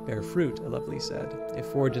 They do not bear fruit, a Lovely said. If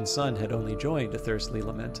Forge and Sun had only joined, a Thirstly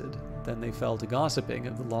lamented. Then they fell to gossiping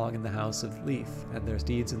of the long in the house of Leith, and their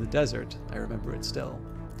deeds in the desert. I remember it still.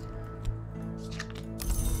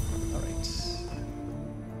 Alright.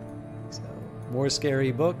 So, more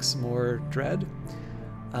scary books, more dread.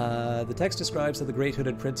 The text describes how the Great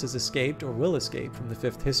Hooded Princes escaped, or will escape, from the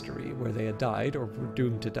Fifth History, where they had died, or were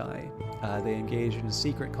doomed to die. They engaged in a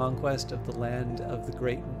secret conquest of the land of the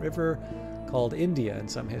Great River, called India in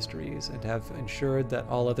some histories, and have ensured that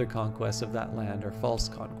all other conquests of that land are false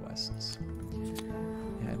conquests.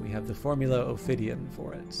 And we have the formula Ophidian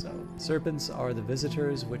for it. So, serpents are the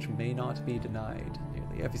visitors which may not be denied.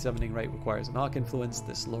 Nearly every summoning rite requires an Ock influence.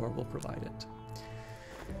 This lore will provide it.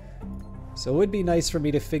 So it would be nice for me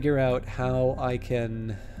to figure out how I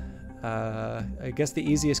can, I guess the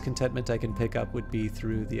easiest contentment I can pick up would be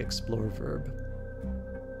through the explore verb.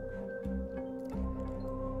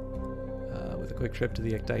 With a quick trip to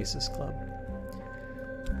the Ecdysis Club.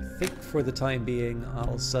 I think for the time being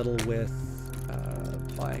I'll settle with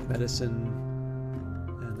purifying medicine,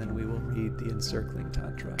 and then we will read the Encircling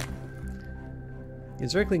Tantra. The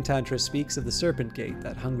Encircling Tantra speaks of the Serpent Gate,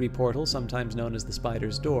 that hungry portal sometimes known as the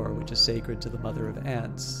Spider's Door, which is sacred to the Mother of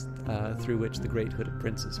Ants, through which the Great Hooded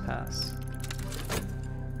Princes pass.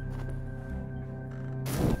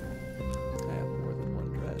 I have more than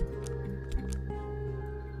one dread.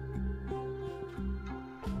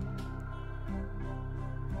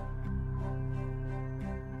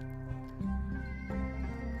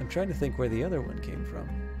 I'm trying to think where the other one came from.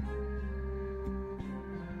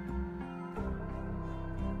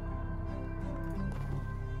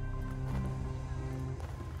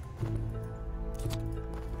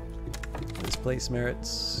 This place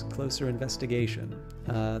merits closer investigation.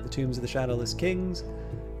 The tombs of the Shadowless Kings.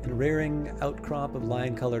 In a rearing outcrop of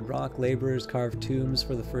lion-colored rock, laborers carved tombs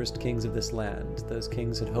for the first kings of this land. Those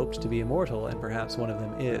kings had hoped to be immortal, and perhaps one of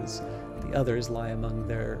them is. The others lie among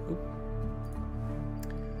their...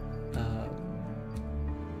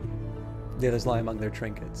 The others lie among their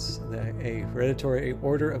trinkets. A hereditary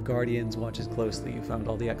order of guardians watches closely. You found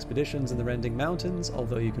all the expeditions in the Rending Mountains,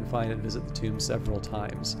 although you can find and visit the tomb several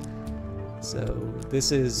times. So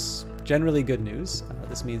this is generally good news.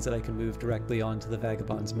 This means that I can move directly onto the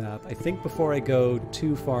Vagabond's map. I think before I go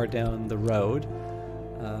too far down the road,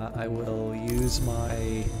 I will use my...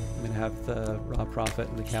 I'm going to have the Raw Prophet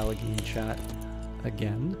and the Callagine chat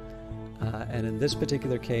again. And in this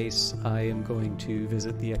particular case, I am going to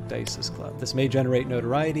visit the Ecdysis Club. This may generate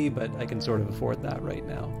notoriety, but I can sort of afford that right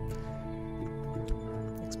now.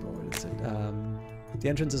 Explore. That's it. The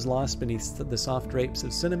entrance is lost beneath the soft drapes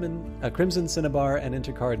of crimson cinnabar and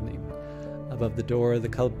intercardine. Above the door, the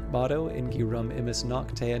motto, Ingi rum imis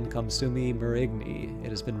nocte consumi merigni. It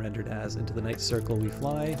has been rendered as, into the night circle we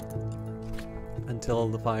fly, until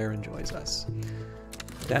the fire enjoys us.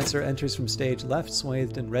 Dancer enters from stage left,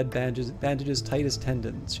 swathed in red bandages tight as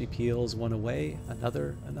tendons. She peels one away,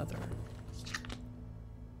 another.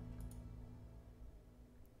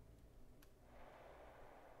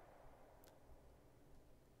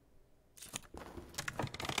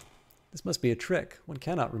 This must be a trick. One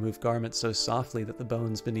cannot remove garments so softly that the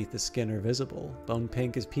bones beneath the skin are visible. Bone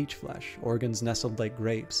pink as peach flesh, organs nestled like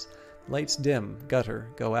grapes. Lights dim, gutter,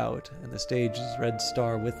 go out, and the stage's red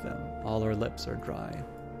star with them. All our lips are dry.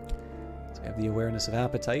 So I have the awareness of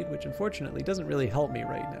appetite, which unfortunately doesn't really help me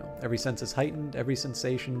right now. Every sense is heightened, every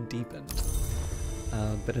sensation deepened.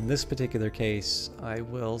 But in this particular case, I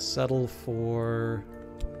will settle for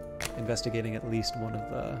investigating at least one of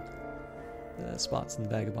the spots in the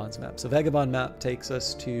Vagabond's map. So Vagabond map takes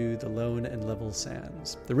us to the lone and level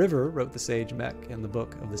sands. The river, wrote the sage Mech in the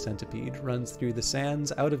Book of the Centipede, runs through the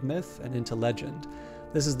sands out of myth and into legend.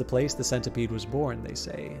 This is the place the centipede was born, they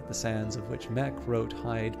say, the sands of which Mech wrote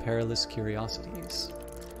hide perilous curiosities.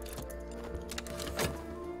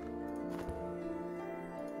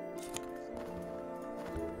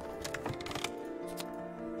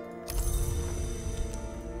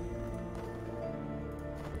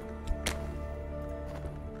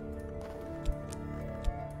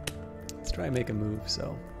 Try and make a move,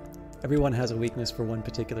 so. Everyone has a weakness for one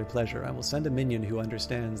particular pleasure. I will send a minion who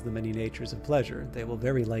understands the many natures of pleasure. They will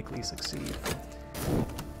very likely succeed.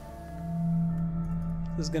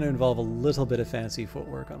 This is going to involve a little bit of fancy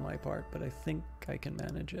footwork on my part, but I think I can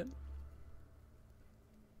manage it.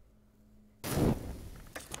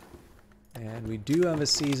 And we do have a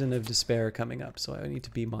season of despair coming up, so I need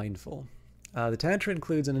to be mindful. The Tantra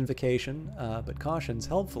includes an invocation, but cautions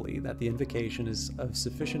helpfully that the invocation is of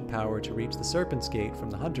sufficient power to reach the Serpent's Gate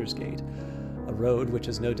from the Hunter's Gate. A road which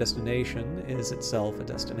has no destination is itself a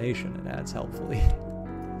destination, it adds helpfully.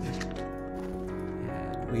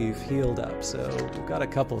 And we've healed up, so we've got a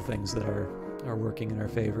couple things that are working in our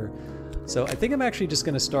favor. So I think I'm actually just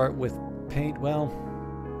going to start with paint. Well,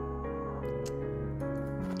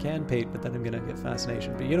 can paint, but then I'm gonna get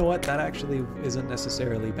fascination. But you know what? That actually isn't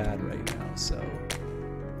necessarily bad right now, so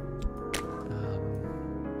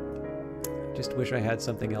just wish I had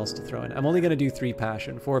something else to throw in. I'm only gonna do 3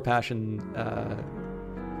 passion. 4 passion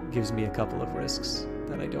gives me a couple of risks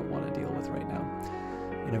that I don't want to deal with right now.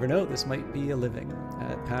 You never know, this might be a living.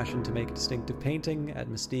 Add passion to make a distinctive painting, add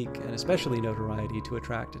mystique, and especially notoriety to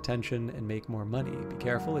attract attention and make more money. Be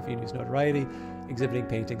careful if you use notoriety. Exhibiting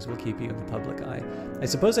paintings will keep you in the public eye. I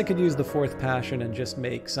suppose I could use the 4th passion and just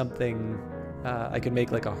make something, I could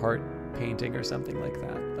make like a heart painting or something like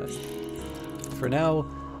that, but for now,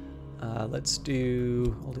 I'll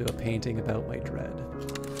do a painting about my dread.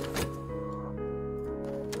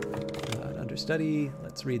 Understudy,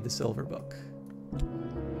 let's read the Silver Book.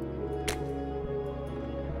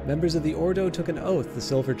 Members of the Ordo took an oath, the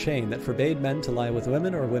silver chain, that forbade men to lie with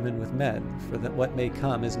women or women with men, for that what may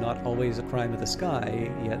come is not always a crime of the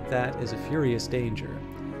sky, yet that is a furious danger.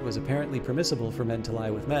 It was apparently permissible for men to lie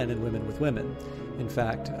with men and women with women. In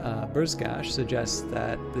fact, Burzgash suggests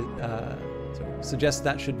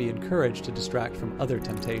that should be encouraged to distract from other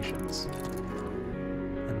temptations.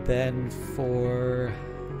 And then for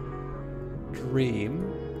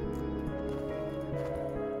Dream,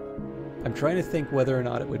 I'm trying to think whether or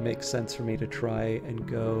not it would make sense for me to try and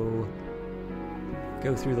go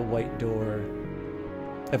through the white door.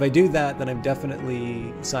 If I do that, then I'm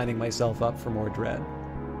definitely signing myself up for more dread.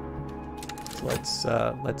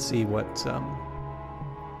 So let's see what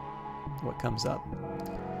comes up.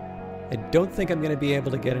 I don't think I'm going to be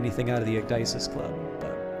able to get anything out of the Ecdysis Club,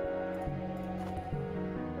 but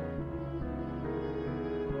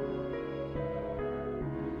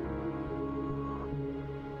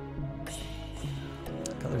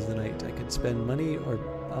Colors of the Night. I could spend money or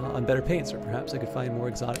on better paints, or perhaps I could find more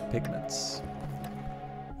exotic pigments.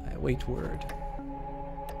 I await word.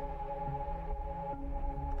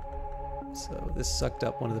 So this sucked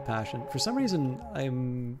up one of the passion. For some reason,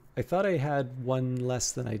 I thought I had one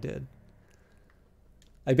less than I did.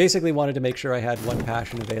 I basically wanted to make sure I had one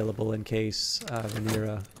passion available in case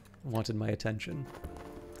Rhaenyra wanted my attention.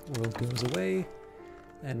 World goes away,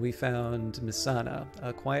 and we found Misana.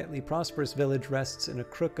 A quietly prosperous village rests in a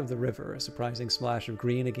crook of the river, a surprising splash of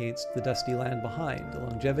green against the dusty land behind. The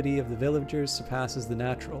longevity of the villagers surpasses the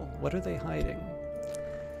natural. What are they hiding?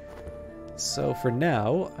 So for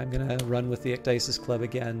now, I'm going to run with the Ecdysis Club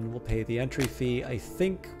again. We'll pay the entry fee. I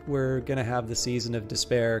think we're going to have the Season of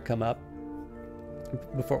Despair come up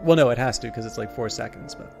before... Well, no, it has to, because it's like 4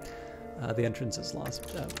 seconds, but the entrance is lost.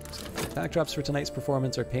 Backdrops for tonight's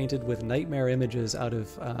performance are painted with nightmare images out of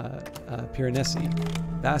Piranesi,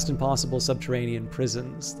 vast impossible subterranean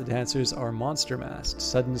prisons. The dancers are monster masked,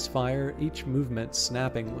 sudden fire, each movement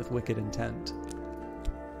snapping with wicked intent.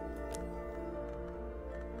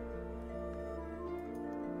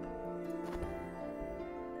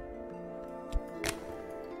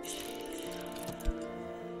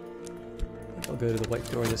 I'll go to the white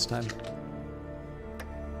door this time.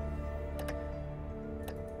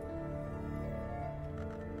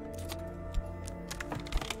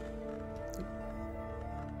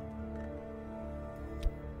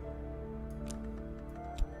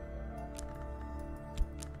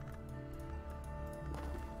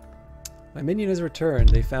 My minion has returned.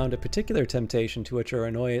 They found a particular temptation to which our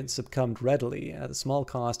annoyance succumbed readily, at the small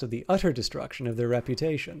cost of the utter destruction of their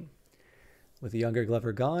reputation. With the younger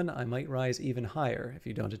Glover gone, I might rise even higher. If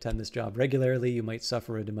you don't attend this job regularly, you might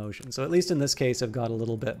suffer a demotion. So at least in this case, I've got a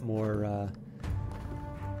little bit more,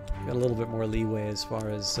 leeway as far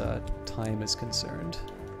as time is concerned.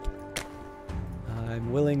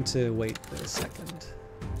 I'm willing to wait for a second.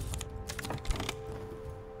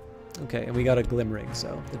 Okay, and we got a glimmering,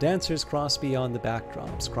 so. The dancers cross beyond the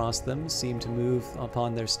backdrops. Cross them, seem to move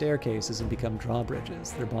upon their staircases and become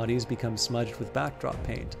drawbridges. Their bodies become smudged with backdrop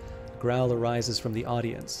paint. Growl arises from the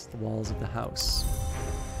audience, the walls of the house.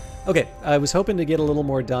 Okay, I was hoping to get a little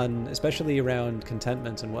more done, especially around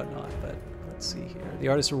contentment and whatnot, but let's see here. The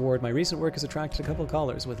artist's reward. My recent work has attracted a couple of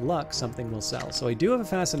callers. With luck, something will sell. So I do have a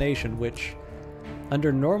fascination, which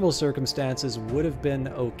under normal circumstances would have been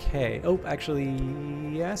okay. Oh, actually,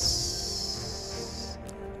 yes.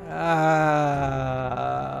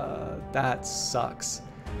 That sucks.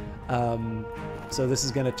 So this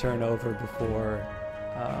is going to turn over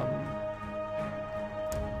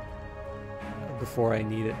before I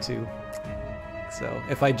need it to. So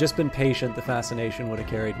if I'd just been patient, the fascination would have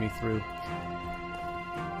carried me through.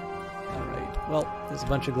 Alright, well, there's a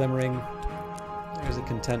bunch of glimmering. There's a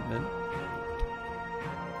contentment.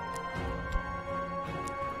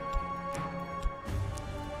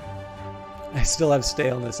 I still have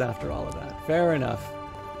staleness after all of that. Fair enough.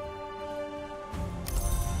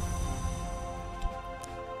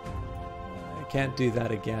 I can't do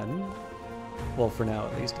that again. Well, for now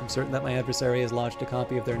at least. I'm certain that my adversary has lodged a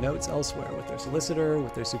copy of their notes elsewhere, with their solicitor,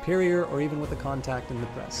 with their superior, or even with a contact in the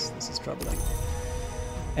press. This is troubling.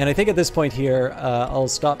 And I think at this point here, I'll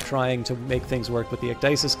stop trying to make things work with the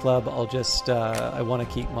Ecdysis Club. I'll just, I want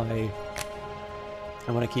to keep my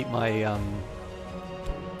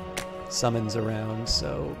summons around,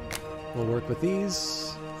 so we'll work with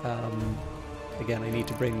these. Again, I need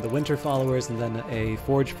to bring the Winter followers and then a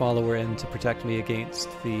Forge follower in to protect me against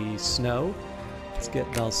the snow. Let's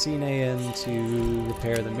get Valsine in to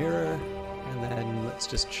repair the mirror, and then let's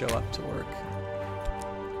just show up to work.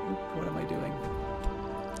 Oop, what am I doing?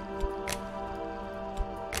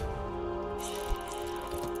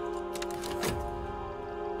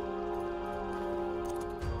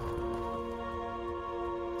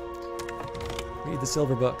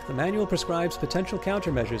 Silver Book. The manual prescribes potential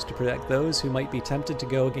countermeasures to protect those who might be tempted to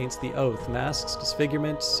go against the oath. Masks,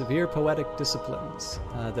 disfigurement, severe poetic disciplines.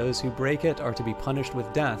 Those who break it are to be punished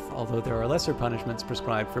with death, although there are lesser punishments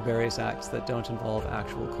prescribed for various acts that don't involve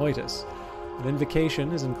actual coitus. An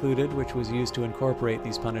invocation is included, which was used to incorporate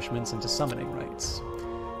these punishments into summoning rites.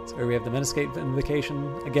 So here we have the Menescape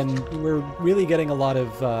invocation. Again, we're really getting a lot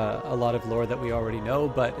of lore that we already know,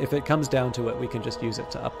 but if it comes down to it, we can just use it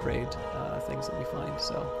to upgrade things that we find.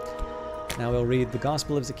 So now we'll read the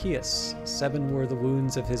Gospel of Zacchaeus. 7 were the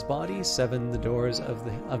wounds of his body, 7 the doors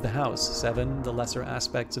of the house, 7 the lesser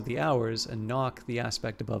aspects of the hours, and knock the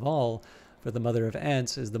aspect above all, for the mother of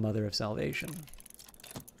ants is the mother of salvation.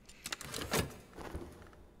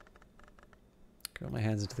 Curl my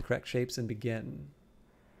hands into the correct shapes and begin.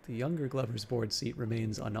 The younger Glover's board seat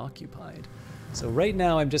remains unoccupied. So right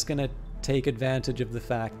now I'm just going to take advantage of the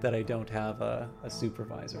fact that I don't have a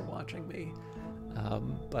supervisor watching me.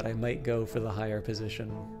 But I might go for the higher position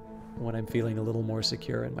when I'm feeling a little more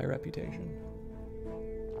secure in my reputation.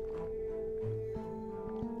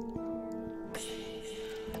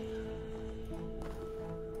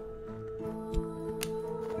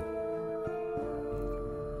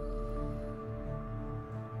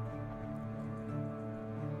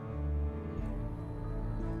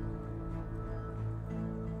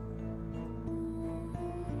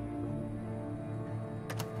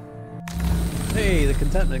 Hey, the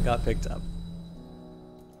contentment got picked up.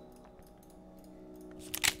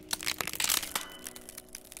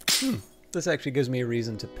 This actually gives me a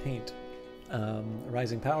reason to paint. A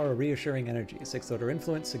rising power, a reassuring energy, a 6th order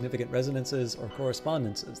influence, significant resonances, or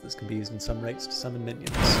correspondences. This can be used in some rites to summon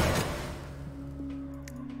minions.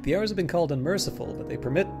 The hours have been called unmerciful, but they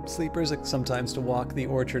permit sleepers sometimes to walk the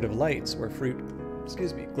orchard of lights, where fruit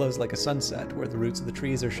glows like a sunset, where the roots of the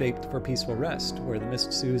trees are shaped for peaceful rest, where the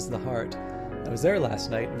mist soothes the heart. I was there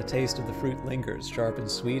last night, and the taste of the fruit lingers, sharp and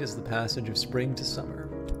sweet as the passage of spring to summer.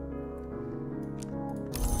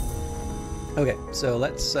 Okay, so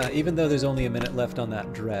let's, even though there's only a minute left on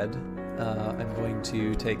that dread, I'm going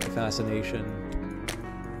to take the fascination.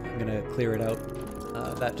 I'm going to clear it out.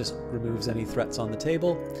 That just removes any threats on the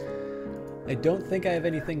table. I don't think I have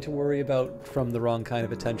anything to worry about from the wrong kind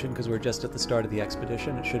of attention, because we're just at the start of the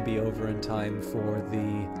expedition. It should be over in time for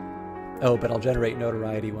the... Oh, but I'll generate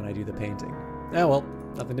notoriety when I do the painting. Oh well,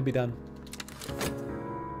 nothing to be done.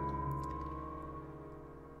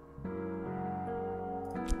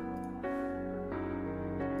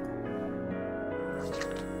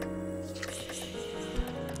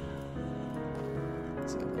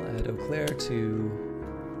 So we'll add Eau Claire to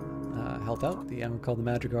help out. The animal called the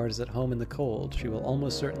Madrigard is at home in the cold. She will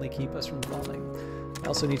almost certainly keep us from falling. I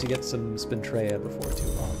also need to get some Spintrea before too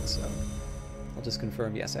long, so... I'll just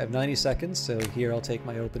confirm, yes, I have 90 seconds, so here I'll take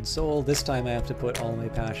my open soul. This time I have to put all my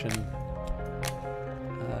passion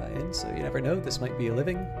in, so you never know, this might be a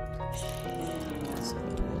living. So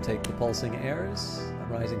we'll take the pulsing airs, a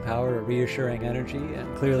rising power, a reassuring energy,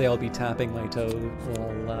 and clearly I'll be tapping my toe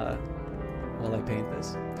while I paint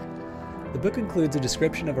this. The book includes a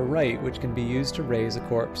description of a rite which can be used to raise a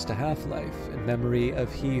corpse to half-life, in memory of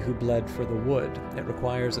he who bled for the wood. It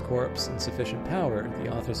requires a corpse and sufficient power. The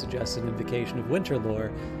author suggests an invocation of winter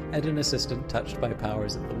lore and an assistant touched by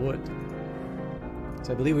powers of the wood.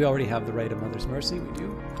 So I believe we already have the rite of Mother's Mercy, we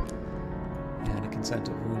do. And a consent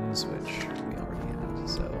of wounds, which we already had.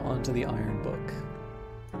 So on to the Iron Book.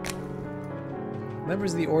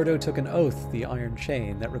 Members of the Ordo took an oath, the Iron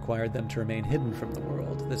Chain, that required them to remain hidden from the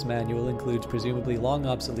world. This manual includes presumably long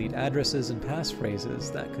obsolete addresses and passphrases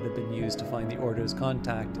that could have been used to find the Ordo's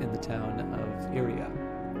contact in the town of Iria.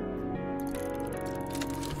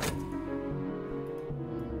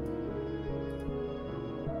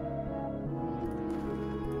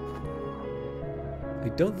 I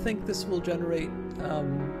don't think this will generate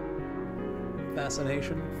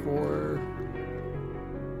fascination for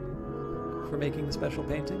making the special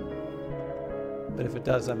painting, but if it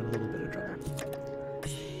does, I'm in a little bit of trouble.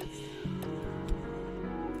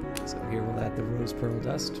 So here we'll add the rose pearl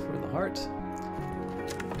dust for the heart.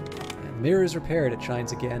 And mirror is repaired, it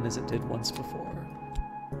shines again as it did once before.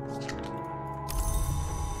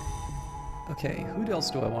 Okay, who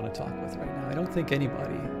else do I want to talk with right now? I don't think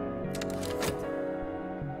anybody.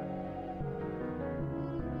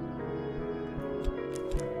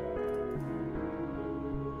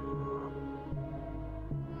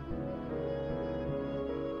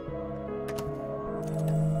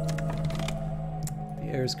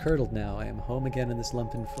 Is curdled now. I am home again in this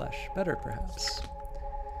lump in flesh. Better, perhaps.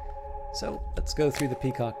 So let's go through the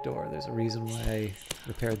peacock door. There's a reason why I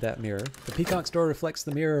repaired that mirror. The peacock's door reflects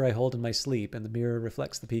the mirror I hold in my sleep, and the mirror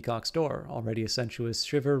reflects the peacock's door. Already a sensuous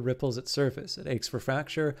shiver ripples its surface. It aches for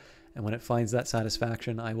fracture, and when it finds that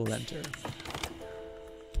satisfaction, I will enter.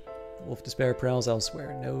 Wolf despair prowls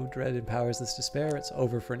elsewhere. No dread empowers this despair. It's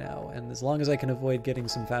over for now, and as long as I can avoid getting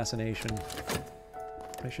some fascination,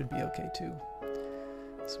 I should be okay too.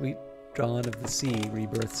 Sweet dawn of the sea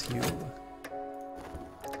rebirths you.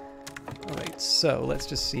 Alright, so let's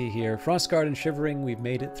just see here. Frostguard and Shivering, we've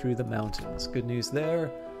made it through the mountains. Good news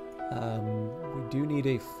there. We do need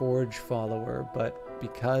a Forge follower, but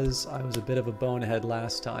because I was a bit of a bonehead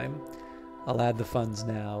last time, I'll add the funds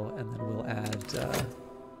now, and then we'll add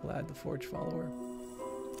the Forge follower.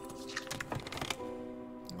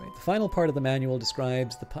 Alright, the final part of the manual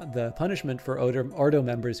describes the punishment for Ordo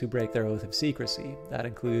members who break their oath of secrecy. That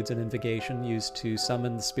includes an invocation used to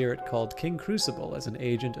summon the spirit called King Crucible as an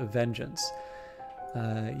agent of vengeance.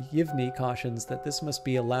 Yivni cautions that this must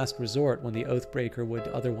be a last resort when the Oathbreaker would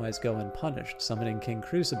otherwise go unpunished. Summoning King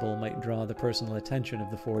Crucible might draw the personal attention of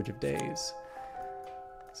the Forge of Days.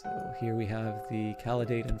 So here we have the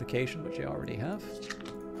Khalidate invocation, which I already have.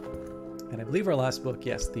 And I believe our last book,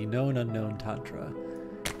 yes, the Known Unknown Tantra.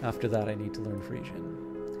 After that, I need to learn Frisian.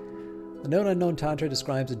 The Known Unknown Tantra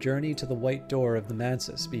describes a journey to the white door of the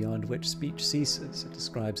Mansis, beyond which speech ceases. It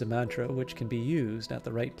describes a mantra which can be used at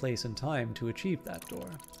the right place and time to achieve that door.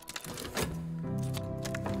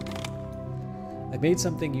 I've made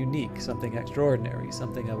something unique, something extraordinary,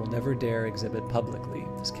 something I will never dare exhibit publicly.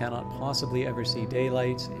 This cannot possibly ever see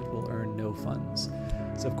daylight. It will earn no funds.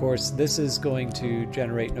 So of course, this is going to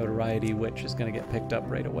generate notoriety, which is going to get picked up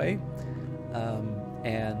right away.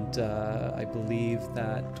 I believe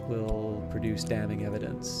that will produce damning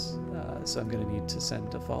evidence. So I'm going to need to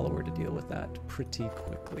send a follower to deal with that pretty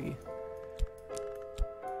quickly.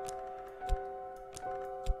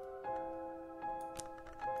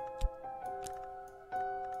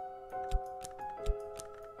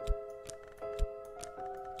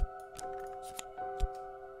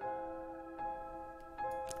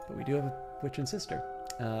 But we do have a Witch and Sister.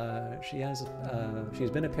 She's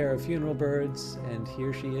been a pair of funeral birds, and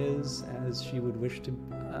here she is, as she would wish to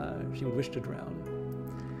drown.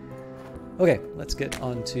 Okay, let's get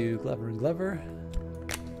on to Glover and Glover.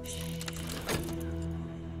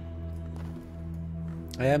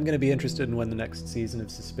 I am going to be interested in when the next season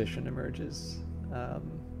of Suspicion emerges,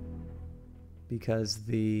 because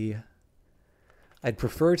I'd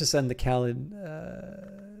prefer to send the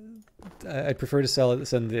I'd prefer to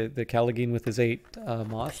send the Callagine with his 8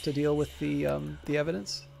 moth to deal with the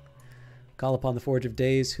evidence. Call upon the Forge of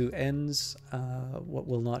Days, who ends what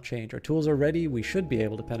will not change. Our tools are ready. We should be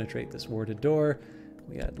able to penetrate this warded door.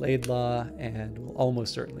 We got Laidlaw, and we'll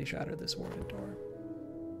almost certainly shatter this warded door.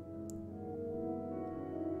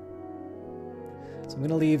 So I'm going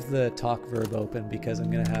to leave the talk verb open because I'm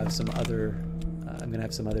going to have some other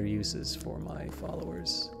uses for my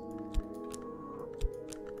followers.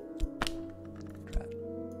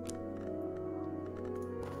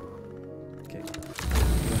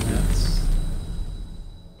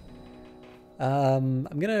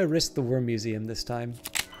 I'm gonna risk the Worm Museum this time.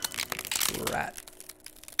 Rat.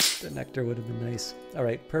 The nectar would have been nice.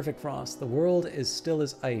 Alright, Perfect Frost. The world is still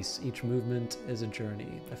as ice. Each movement is a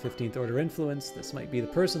journey. A 15th order influence. This might be the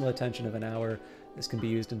personal attention of an hour. This can be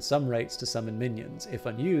used in some rites to summon minions. If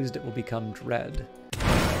unused, it will become Dread.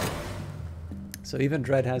 So even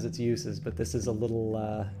Dread has its uses, but this is a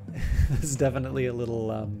little, this is definitely a little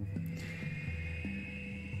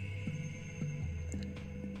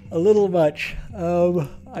much.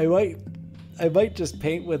 I might just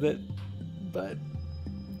paint with it, but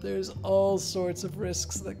there's all sorts of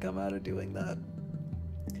risks that come out of doing that.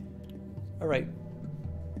 Alright.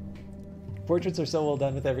 Portraits are so well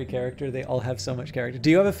done with every character. They all have so much character. Do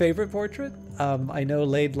you have a favorite portrait? I know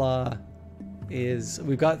Laidlaw is...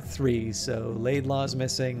 We've got 3, so Laidlaw's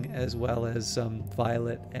missing, as well as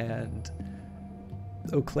Violet and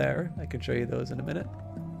Eau Claire. I can show you those in a minute.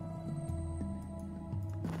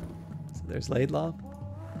 So there's Laidlaw.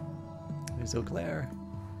 There's Eau Claire.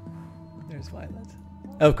 There's Violet.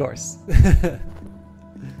 Of course.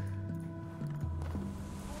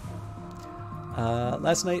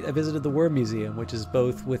 Last night I visited the Worm Museum, which is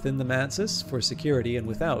both within the Mansis for security and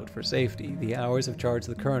without for safety. The hours have charged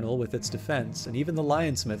the Colonel with its defense, and even the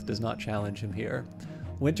Lionsmith does not challenge him here.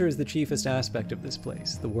 Winter is the chiefest aspect of this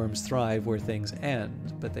place. The worms thrive where things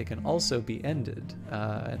end, but they can also be ended,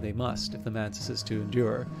 and they must if the Mansis is to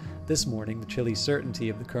endure. This morning, the chilly certainty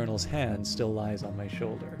of the Colonel's hand still lies on my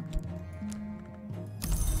shoulder.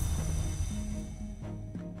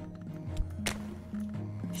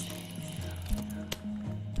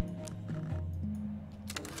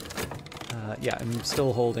 yeah, I'm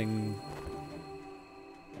still holding...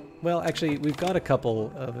 Well, actually, we've got a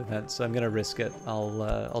couple of events, so I'm going to risk it.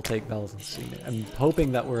 I'll take Valsine. I'm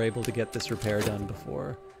hoping that we're able to get this repair done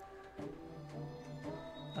before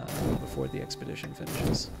the expedition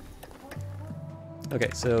finishes.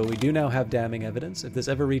 Okay, so we do now have damning evidence. If this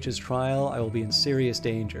ever reaches trial, I will be in serious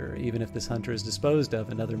danger. Even if this hunter is disposed of,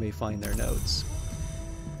 another may find their notes.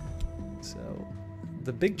 So,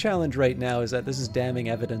 the big challenge right now is that this is damning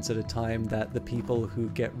evidence at a time that the people who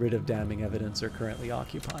get rid of damning evidence are currently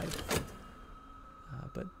occupied.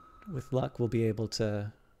 But with luck, we'll be able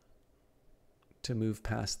to move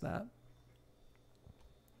past that.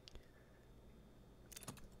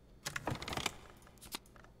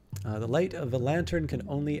 The light of a lantern can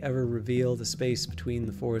only ever reveal the space between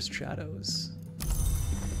the forest shadows.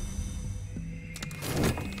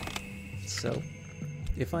 So,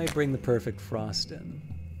 if I bring the perfect frost in,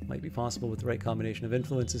 it might be possible with the right combination of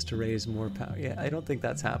influences to raise more power. Yeah, I don't think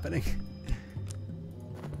that's happening.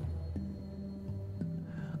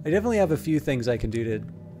 I definitely have a few things I can do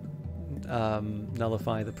to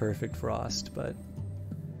nullify the perfect frost, but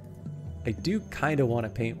I do kind of want to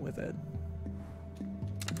paint with it.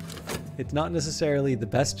 It's not necessarily the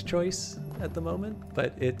best choice at the moment,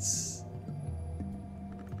 but it's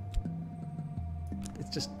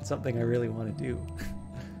just something I really want to do.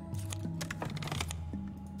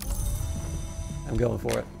 I'm going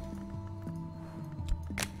for it.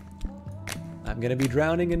 I'm gonna be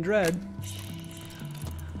drowning in dread.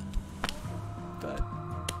 But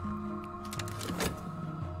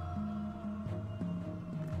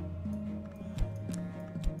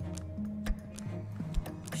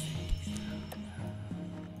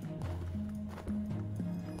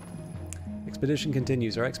expedition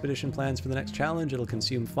continues. Our expedition plans for the next challenge. It'll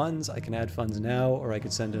consume funds. I can add funds now, or I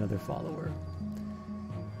could send another follower.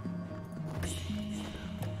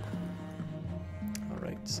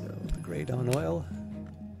 Alright, so the Grey Dawn oil.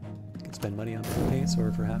 I can spend money on paints,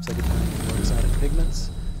 or perhaps I could find more exotic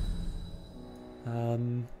pigments.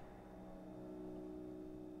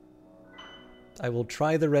 I will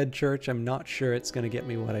try the Red Church. I'm not sure it's going to get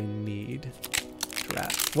me what I need.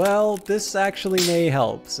 Well, this actually may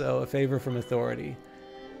help, so a favor from authority.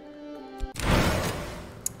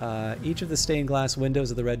 Each of the stained glass windows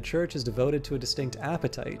of the Red Church is devoted to a distinct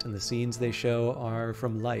appetite, and the scenes they show are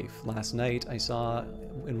from life. Last night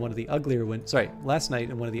in one of the uglier windows,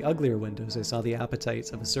 I saw the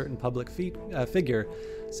appetites of a certain public figure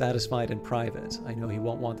satisfied in private. I know he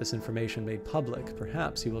won't want this information made public.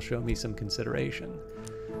 Perhaps he will show me some consideration.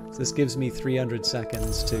 So this gives me 300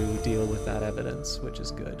 seconds to deal with that evidence, which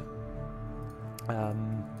is good.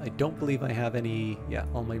 I don't believe I have any... Yeah,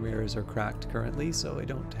 all my mirrors are cracked currently, so I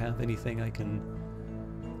don't have anything I can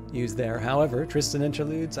use there. However, Tristan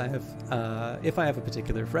Interludes, if I have a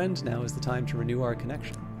particular friend, now is the time to renew our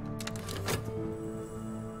connection.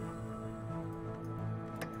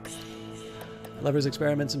 Lovers'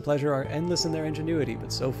 experiments and pleasure are endless in their ingenuity,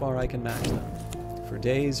 but so far I can match them. For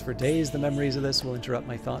days, the memories of this will interrupt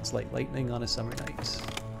my thoughts like lightning on a summer night.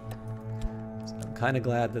 So I'm kind of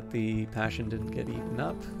glad that the passion didn't get eaten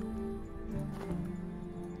up.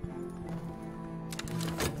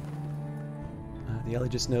 The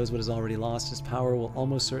Elegist knows what is already lost. His power will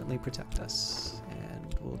almost certainly protect us.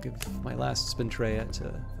 And we'll give my last Spintrea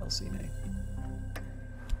to Valsine.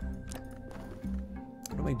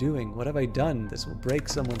 What am I doing? What have I done? This will break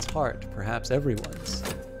someone's heart, perhaps everyone's.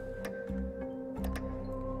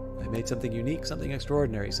 I made something unique, something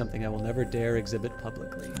extraordinary, something I will never dare exhibit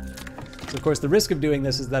publicly. So of course the risk of doing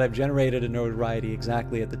this is that I've generated a notoriety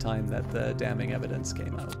exactly at the time that the damning evidence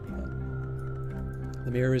came out.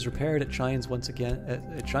 The mirror is repaired, it shines once again,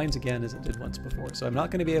 it shines again as it did once before. So I'm not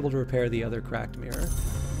going to be able to repair the other cracked mirror.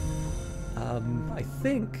 I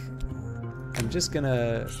think I'm just going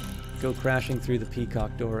to go crashing through the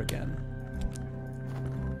peacock door again.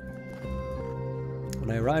 When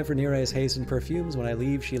I arrive, Rhaenyra is hazed in perfumes. When I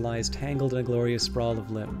leave, she lies tangled in a glorious sprawl of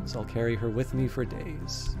limbs. I'll carry her with me for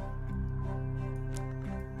days.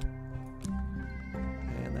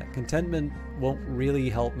 And that contentment won't really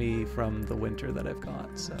help me from the winter that I've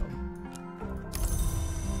got, so...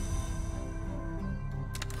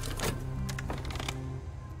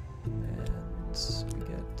 And we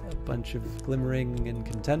get a bunch of glimmering and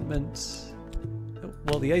contentment.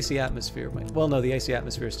 Well, the icy atmosphere might... Well, no, the icy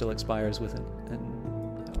atmosphere still expires within an hour.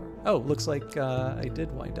 Oh, looks like I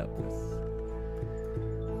did wind up with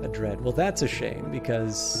a dread. Well, that's a shame,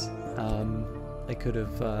 because I could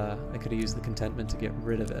have used the contentment to get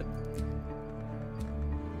rid of it.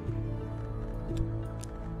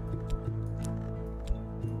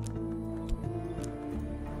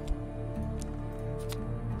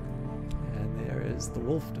 the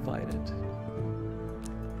wolf divided?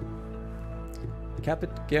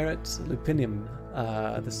 Caput Garret Lupinium.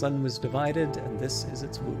 The sun was divided, and this is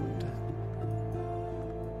its wound.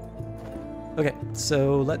 Okay,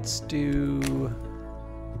 so let's do...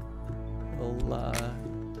 We'll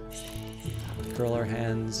curl our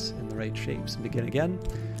hands in the right shapes and begin again.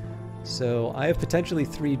 So I have potentially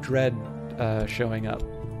 3 dread showing up.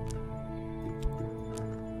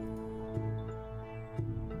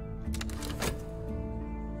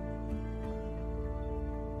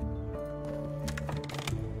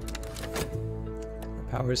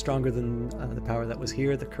 The power is stronger than the power that was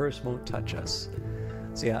here. The curse won't touch us.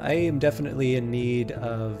 So yeah, I am definitely in need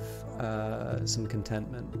of some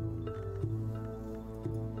contentment.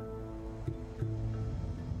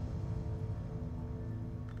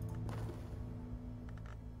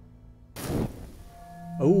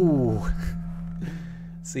 Oh,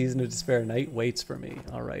 Season of Despair Night waits for me.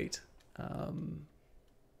 All right.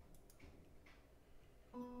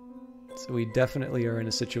 So we definitely are in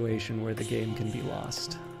a situation where the game can be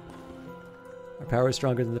lost. Our power is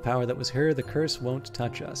stronger than the power that was here. The curse won't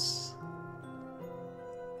touch us.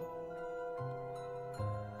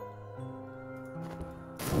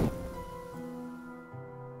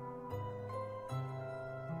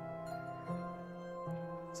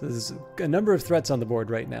 So there's a number of threats on the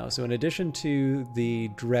board right now. So in addition to the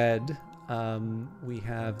dread, we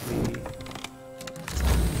have the...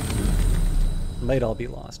 Might all be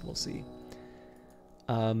lost, we'll see.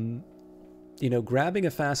 You know, grabbing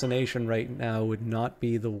a fascination right now would not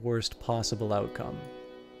be the worst possible outcome.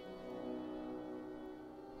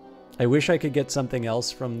 I wish I could get something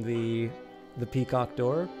else from the peacock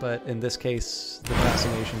door, but in this case, the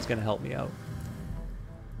fascination is going to help me out.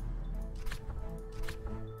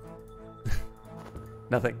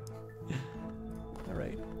 Nothing. All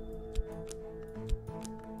right.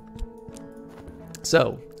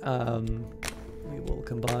 So, we will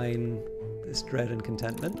combine this dread and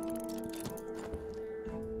contentment.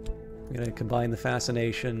 I'm going to combine the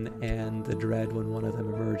fascination and the dread when one of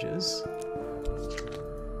them emerges.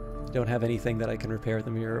 Don't have anything that I can repair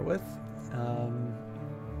the mirror with.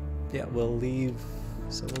 Yeah, we'll leave...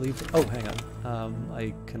 So we'll leave... Oh, hang on.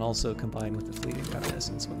 I can also combine with the fleeting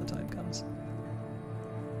reminiscence when the time comes.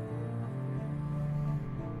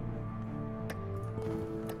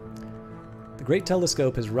 The great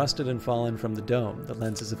telescope has rusted and fallen from the dome. The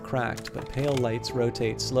lenses have cracked, but pale lights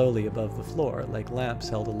rotate slowly above the floor, like lamps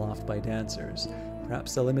held aloft by dancers.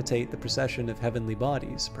 Perhaps they'll imitate the procession of heavenly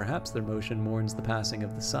bodies. Perhaps their motion mourns the passing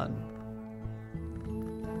of the sun.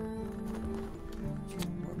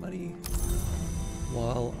 More money.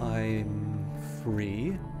 While I'm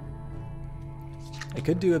free. I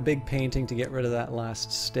could do a big painting to get rid of that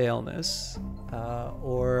last staleness.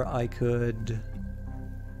 Or I could...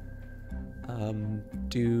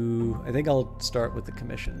 I think I'll start with the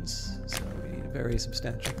commissions. So we need a very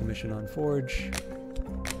substantial commission on Forge.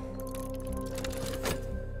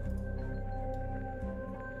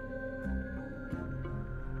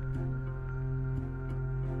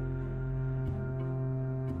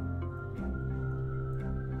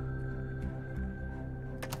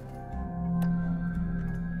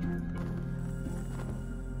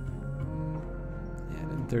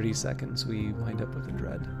 And in 30 seconds we wind up with a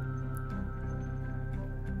dread.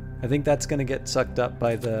 I think that's going to get sucked up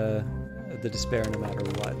by the despair no matter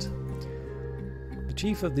what. The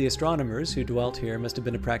chief of the astronomers who dwelt here must have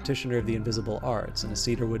been a practitioner of the invisible arts. In a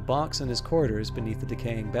cedarwood box in his quarters beneath the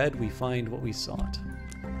decaying bed, we find what we sought.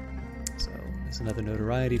 So, there's another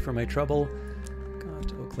notoriety for my trouble.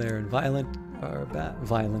 Got Eau Claire and Violet are back.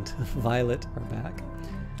 Violet are back.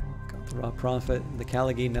 Got the Raw Prophet and the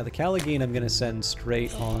Callagine. Now the Callagine I'm going to send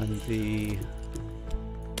straight on the...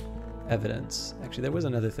 evidence. Actually, there was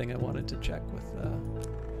another thing I wanted to check with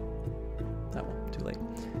that one. Too late.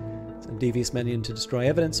 Send Devious Minion to destroy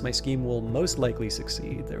evidence. My scheme will most likely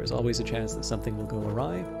succeed. There is always a chance that something will go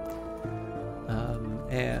awry.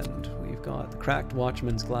 And we've got the Cracked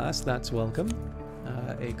Watchman's Glass. That's welcome.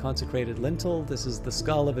 A Consecrated Lintel. This is the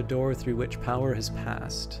skull of a door through which power has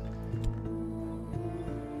passed.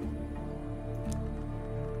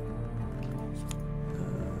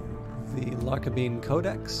 The Larkabine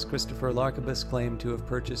Codex. Christopher Larkabus claimed to have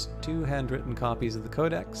purchased 2 handwritten copies of the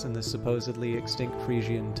Codex and the supposedly extinct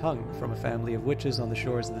Frisian tongue from a family of witches on the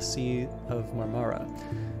shores of the Sea of Marmara.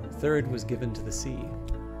 The third was given to the sea.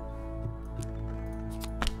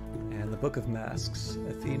 And the Book of Masks.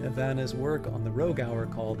 Athena Vanna's work on the rogue hour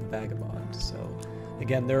called the Vagabond. So,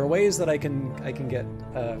 again, there are ways that I can get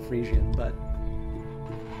Frisian, but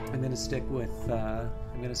I'm going to stick with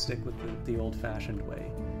the old-fashioned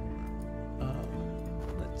way.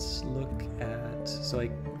 let's look at... So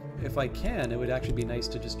if I can, it would actually be nice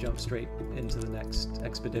to just jump straight into the next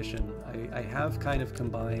expedition. I have kind of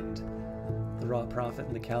combined the Raw Prophet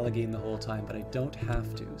and the Callagine the whole time, but I don't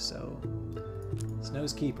have to, so...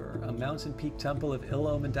 Snow's Keeper, a mountain peak temple of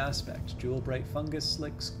ill-omened aspect. Jewel-bright fungus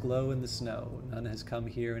slicks glow in the snow. None has come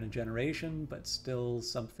here in a generation, but still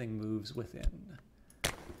something moves within.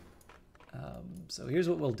 So here's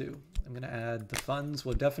what we'll do. I'm going to add the funds.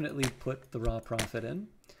 We'll definitely put the Raw Prophet in.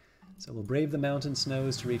 So we'll brave the mountain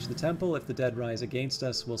snows to reach the temple. If the dead rise against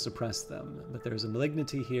us, we'll suppress them. But there's a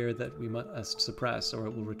malignity here that we must suppress, or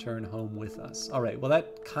it will return home with us. All right, well,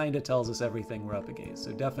 that kind of tells us everything we're up against.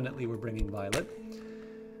 So definitely we're bringing Violet.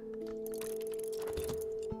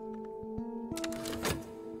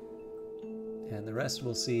 And the rest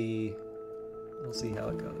we'll see how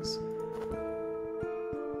it goes.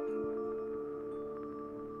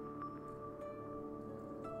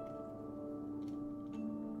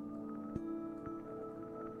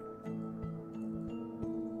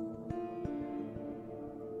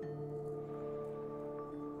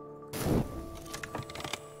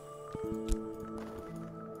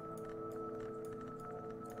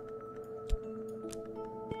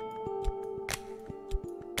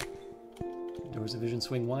 Doors of vision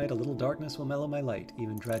swing wide, a little darkness will mellow my light.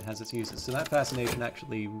 Even dread has its uses. So that fascination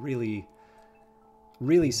actually really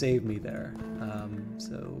saved me there.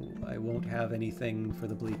 So I won't have anything for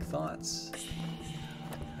the bleak thoughts.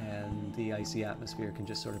 And the icy atmosphere can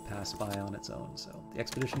just sort of pass by on its own. So the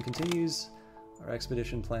expedition continues. Our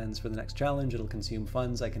expedition plans for the next challenge. It'll consume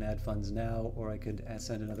funds. I can add funds now, or I could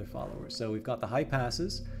send another follower. So we've got the high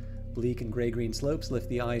passes. Bleak and gray-green slopes lift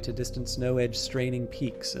the eye to distant snow-edged straining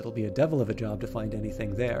peaks. It'll be a devil of a job to find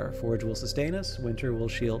anything there. Forge will sustain us, winter will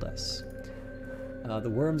shield us. The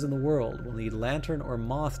worms in the world will need lantern or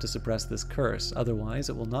moth to suppress this curse. Otherwise,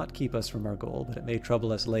 it will not keep us from our goal, but it may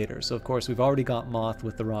trouble us later. So, of course, we've already got moth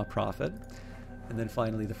with the Raw Prophet. And then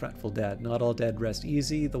finally, the fretful dead. Not all dead rest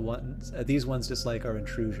easy. These ones dislike our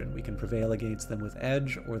intrusion. We can prevail against them with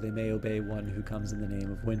edge, or they may obey one who comes in the name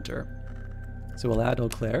of winter. So we'll add Eau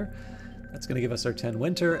Claire. That's going to give us our 10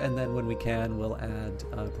 winter, and then when we can, we'll add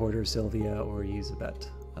Porter, Sylvia, or Elizabeth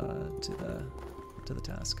to the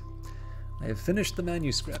task. I have finished the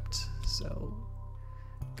manuscript, so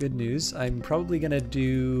good news. I'm probably going to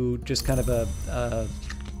do just kind of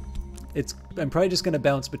I'm probably just going to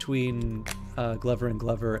bounce between Glover and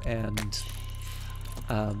Glover and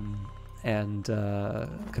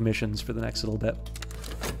commissions for the next little bit.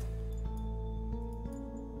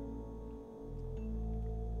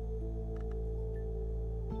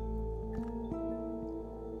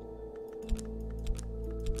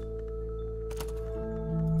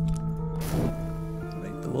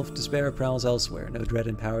 Wolf despair prowls elsewhere. No dread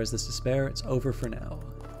empowers this despair. It's over for now.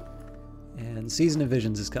 And Season of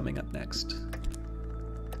Visions is coming up next.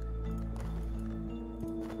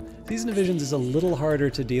 Season of Visions is a little harder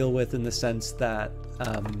to deal with in the sense that,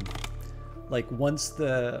 like once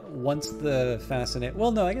the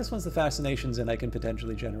fascination's in, I can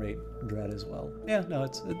potentially generate dread as well. Yeah, no,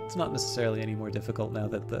 it's not necessarily any more difficult now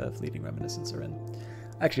that the fleeting reminiscence are in.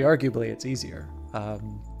 Actually, arguably, it's easier.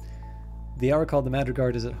 The hour called the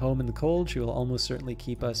Madrigard is at home in the cold. She will almost certainly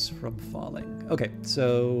keep us from falling. Okay,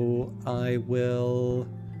 so I'll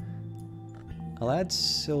add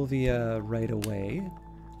Sylvia right away.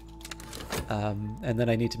 And then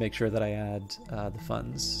I need to make sure that I add the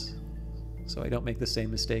funds, so I don't make the same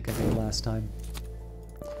mistake I made last time.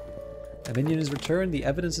 A minion is returned. The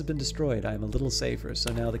evidence has been destroyed. I am a little safer.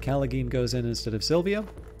 So now the Callagine goes in instead of Sylvia.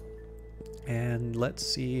 And let's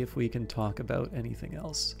see if we can talk about anything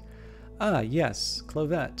else. Ah, yes,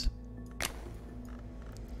 Clovette.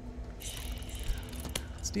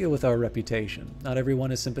 Let's deal with our reputation. Not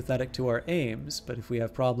everyone is sympathetic to our aims, but if we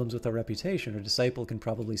have problems with our reputation, our disciple can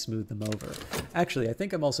probably smooth them over. Actually, I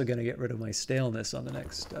think I'm also going to get rid of my staleness on the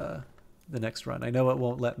next run. I know it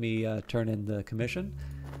won't let me turn in the commission,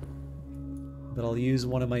 but I'll use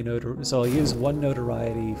one of my so I'll use one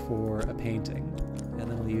notoriety for a painting, and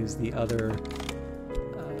then I'll use the other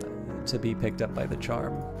to be picked up by the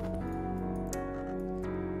charm.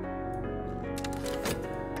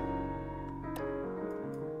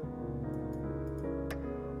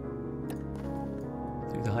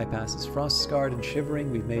 High passes frost scarred and shivering,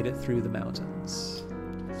 we've made it through the mountains.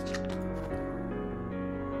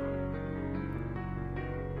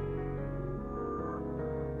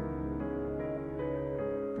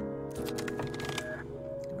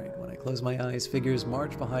 Right, when I close my eyes, figures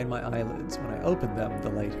march behind my eyelids. When I open them, the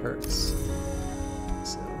light hurts.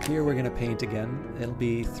 So here we're going to paint again. It'll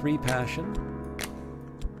be 3 passion.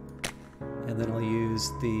 and then I'll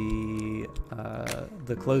use the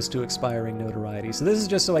close to expiring notoriety. So this is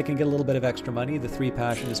just so I can get a little bit of extra money. The 3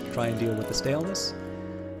 passion is to try and deal with the staleness.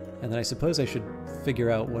 And then I suppose I should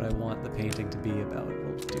figure out what I want the painting to be about.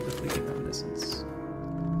 We'll do the fleeting reminiscence.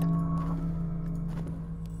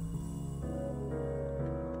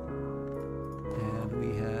 And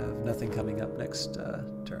we have nothing coming up next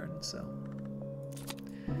turn, so.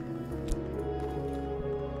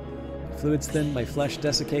 My fluids thin, my flesh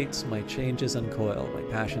desiccates, my changes uncoil, my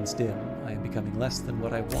passions dim. I am becoming less than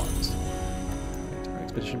what I want.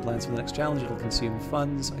 Expedition plans for the next challenge. It'll consume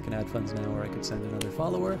funds. I can add funds now, or I could send another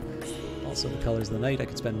follower. Also, the colors of the night. I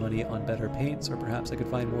could spend money on better paints, or perhaps I could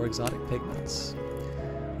find more exotic pigments.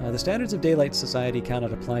 The standards of daylight society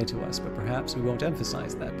cannot apply to us, but perhaps we won't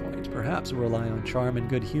emphasize that point. Perhaps we'll rely on charm and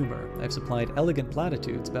good humor. I've supplied elegant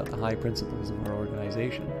platitudes about the high principles of our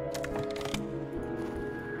organization.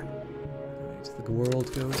 Right, the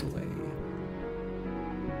world goes away.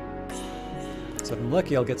 So if I'm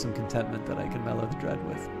lucky, I'll get some contentment that I can mellow the dread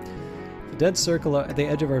with. The dead circle at the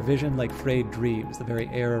edge of our vision like frayed dreams. The very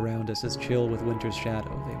air around us is chill with winter's shadow.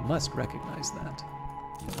 They must recognize that.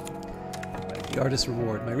 Right, the artist's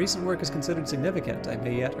reward. My recent work is considered significant. I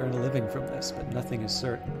may yet earn a living from this, but nothing is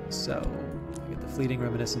certain. So, I get the fleeting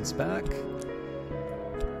reminiscence back.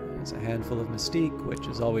 There's a handful of mystique, which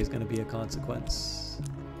is always going to be a consequence.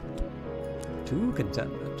 2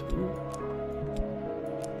 contentment. Ooh.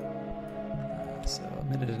 So, a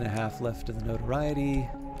minute and a half left of the notoriety.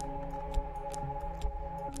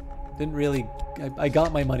 Didn't really... I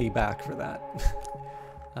got my money back for that.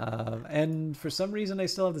 And for some reason I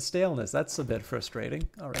still have the staleness. That's a bit frustrating.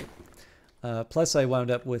 Alright. Plus I wound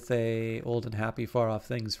up with a old and happy far off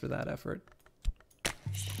things for that effort.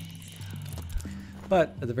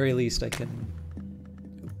 But at the very least I can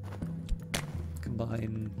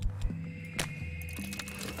combine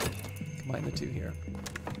the 2 here.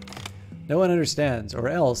 No one understands, or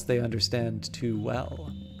else they understand too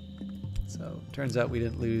well. So, turns out we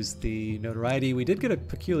didn't lose the notoriety. We did get a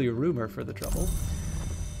peculiar rumor for the trouble.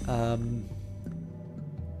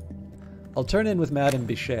 I'll turn in with Madame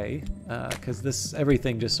Bichet, because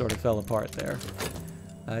everything just sort of fell apart there.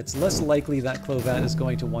 It's less likely that Clovat is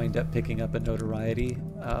going to wind up picking up a notoriety,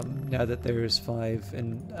 now that there's 5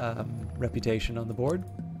 in reputation on the board.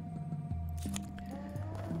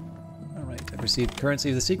 I've received currency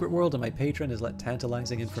of the secret world, and my patron has let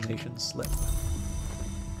tantalizing information slip.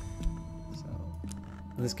 So,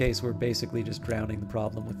 in this case, we're basically just drowning the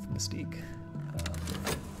problem with mystique.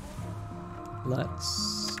 That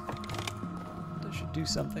should do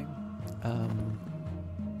something.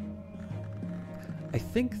 I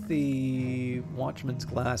think the Watchman's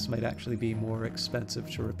Glass might actually be more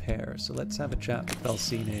expensive to repair, so let's have a chat with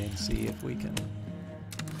Belcine and see if we can...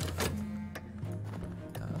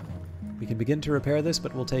 We can begin to repair this,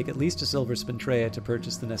 but we'll take at least a silver spintrea to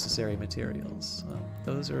purchase the necessary materials. Well,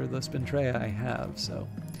 those are the spintrea I have, so...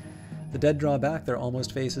 The dead draw back, their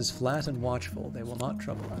almost faces flat and watchful. They will not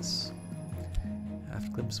trouble us.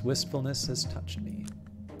 Halfclimp's wistfulness has touched me.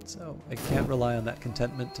 So, I can't rely on that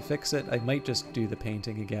contentment to fix it. I might just do the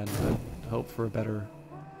painting again, but hope for a better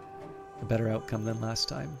outcome than last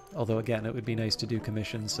time. Although, again, it would be nice to do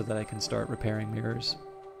commissions so that I can start repairing mirrors.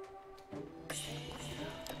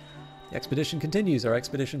 The expedition continues. Our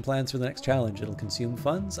expedition plans for the next challenge. It'll consume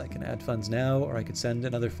funds. I can add funds now, or I could send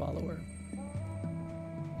another follower.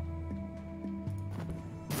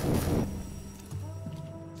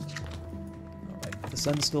 Alright, the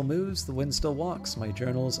sun still moves, the wind still walks. My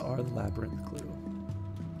journals are the labyrinth clue.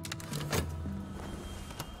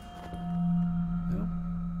 No,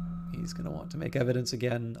 he's going to want to make evidence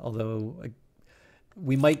again, although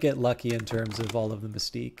we might get lucky in terms of all of the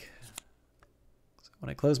mystique. When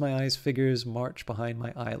I close my eyes, figures march behind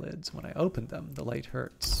my eyelids. When I open them, the light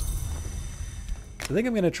hurts. I think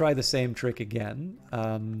I'm going to try the same trick again.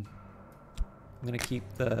 I'm going to keep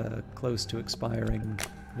the close to expiring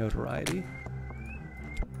notoriety.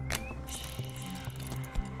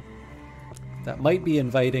 That might be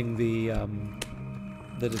inviting the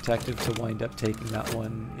detective to wind up taking that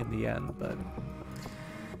one in the end, but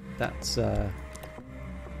that's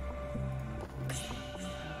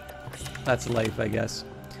life, I guess.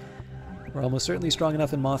 We're almost certainly strong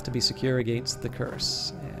enough in Moth to be secure against the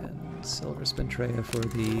curse. And silver spintrea for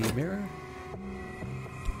the mirror.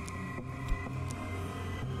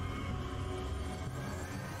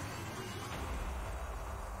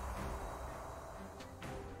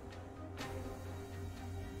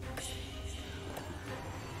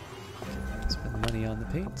 Spend the money on the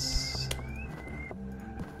paints.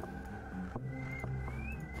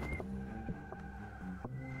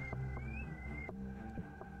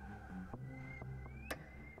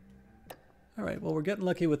 Alright, well we're getting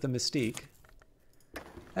lucky with the Mystique.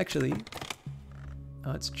 Actually,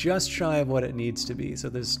 it's just shy of what it needs to be, so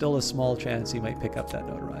there's still a small chance he might pick up that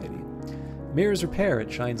notoriety. Mirror's repair,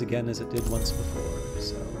 it shines again as it did once before,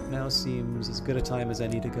 so now seems as good a time as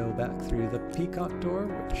any to go back through the peacock door,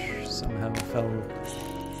 which somehow fell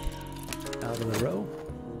out of the row.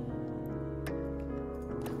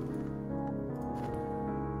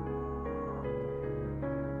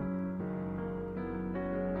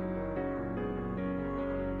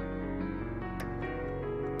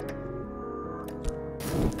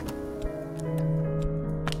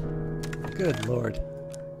 Good lord.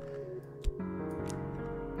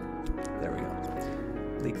 There we go.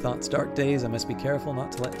 Bleak thoughts, dark days, I must be careful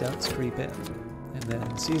not to let doubts creep in. And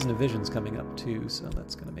then Season of Vision's coming up too, so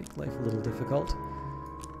that's going to make life a little difficult.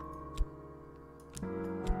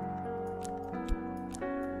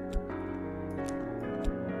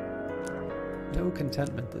 No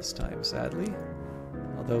contentment this time, sadly.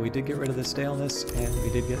 Although we did get rid of the staleness, and we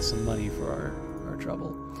did get some money for our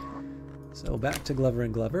trouble. So back to Glover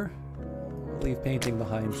and Glover. We'll leave painting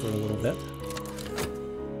behind for a little bit.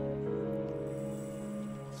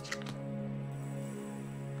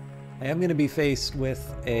 I am going to be faced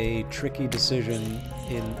with a tricky decision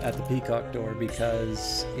at the peacock door,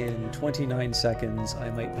 because in 29 seconds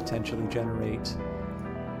I might potentially generate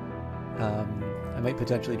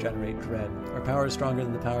dread. Our power is stronger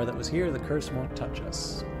than the power that was here. The curse won't touch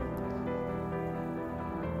us.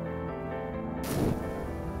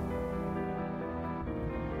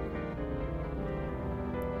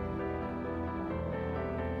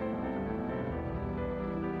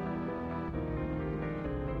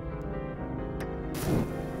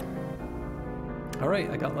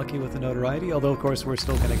 Alright, I got lucky with the notoriety, although of course we're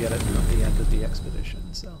still going to get it from the end of the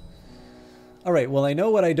expedition, so... Alright, well I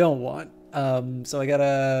know what I don't want. So I got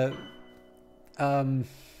a...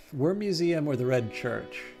 Worm Museum or the Red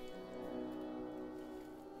Church?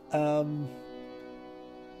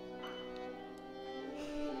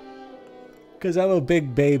 Because I'm a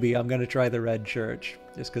big baby, I'm going to try the Red Church,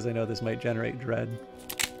 just because I know this might generate dread.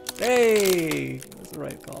 Hey! That's the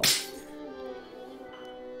right call.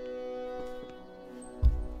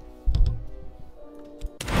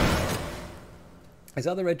 I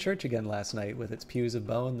saw the Red Church again last night, with its pews of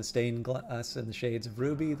bone, the stained glass and the shades of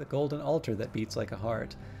ruby, the golden altar that beats like a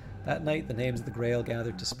heart. That night the names of the Grail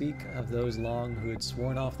gathered to speak of those long who had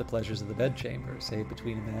sworn off the pleasures of the bedchamber, save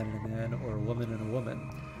between a man and a man, or a woman and a woman.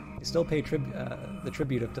 They still pay the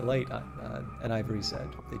tribute of delight, an ivory said.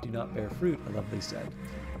 They do not bear fruit, a lovely said.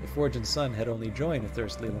 If Forge and Sun had only joined, a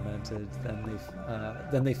thirstily lamented,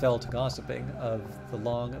 then they fell to gossiping of the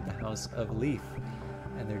long of the house of Leaf,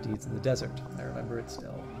 and their deeds in the desert. I remember it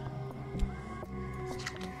still.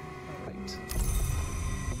 Alright.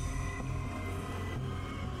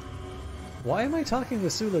 Why am I talking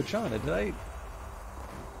with Sulochana? Did I...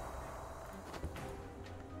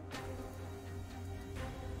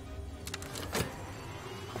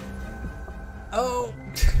 Oh!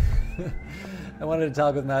 I wanted to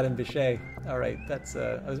talk with Madame Bichet. Alright, that's...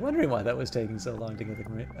 I was wondering why that was taking so long to get the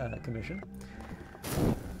commission.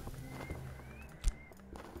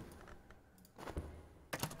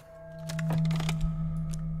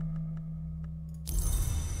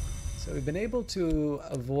 So we've been able to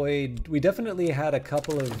avoid... We definitely had a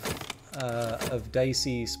couple of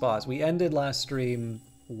dicey spots. We ended last stream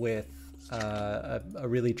with a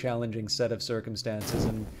really challenging set of circumstances,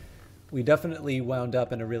 and we definitely wound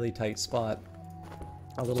up in a really tight spot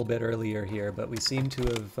a little bit earlier here, but we seem to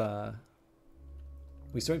have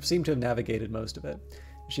navigated most of it.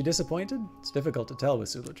 Is she disappointed? It's difficult to tell with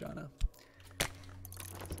Sulochana. So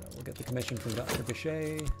we'll get the commission from Dr.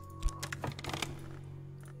 Bichet.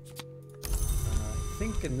 I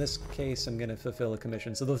think in this case I'm going to fulfill a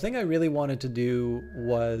commission. So the thing I really wanted to do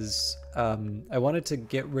was I wanted to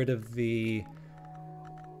get rid of the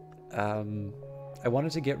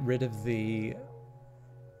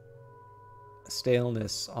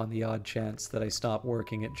staleness on the odd chance that I stop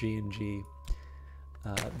working at G&G.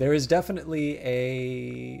 There's definitely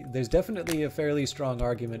a fairly strong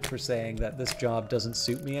argument for saying that this job doesn't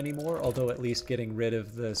suit me anymore, although at least getting rid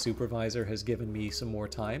of the supervisor has given me some more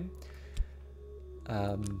time.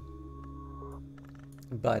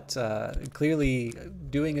 But clearly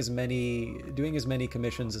doing as many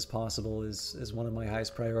commissions as possible is one of my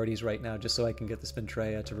highest priorities right now, just so I can get the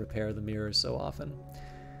Spintrea to repair the mirrors so often.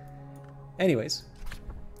 Anyways,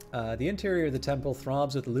 the interior of the temple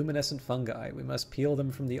throbs with luminescent fungi. We must peel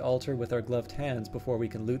them from the altar with our gloved hands before we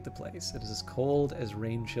can loot the place. It is as cold as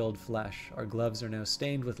rain-chilled flesh. Our gloves are now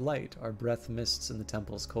stained with light. Our breath mists in the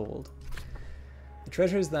temple's cold. The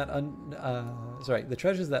treasures that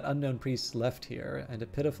unknown priests left here, and a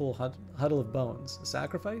pitiful huddle of bones. A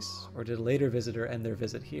sacrifice, or did a later visitor end their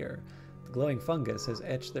visit here? The glowing fungus has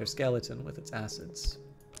etched their skeleton with its acids.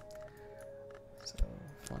 So,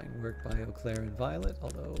 fine work by Eau Claire and Violet,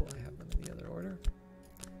 although I have them in the other order.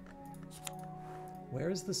 Where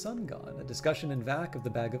is the sun gone? A discussion in VAC of the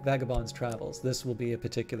Vagabond's travels. This will be a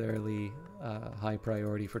particularly high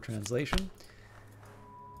priority for translation.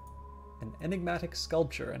 An enigmatic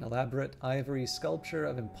sculpture, an elaborate ivory sculpture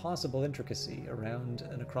of impossible intricacy around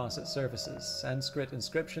and across its surfaces. Sanskrit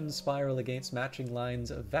inscriptions spiral against matching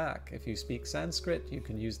lines of VAC. If you speak Sanskrit, you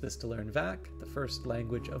can use this to learn VAC, the first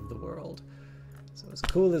language of the world. So as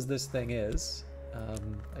cool as this thing is,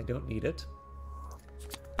 I don't need it.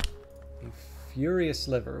 A furious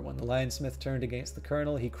sliver. When the lionsmith turned against the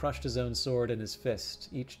colonel, he crushed his own sword in his fist.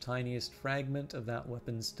 Each tiniest fragment of that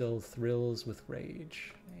weapon still thrills with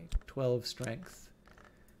rage. 12 strength.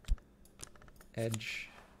 Edge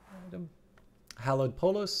item. Hallowed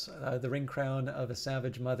polos, the ring crown of a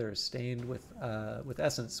savage mother, stained with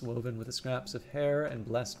essence, woven with the scraps of hair and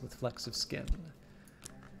blessed with flecks of skin.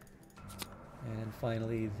 And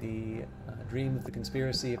finally, the dream of the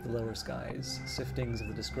conspiracy of the lower skies, siftings of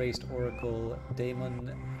the disgraced oracle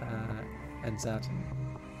Daemon and Zatin.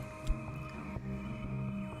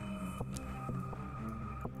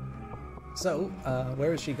 So,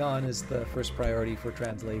 where is she gone is the first priority for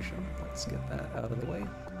translation. Let's get that out of the way.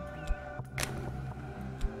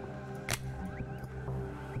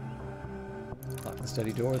 Lock the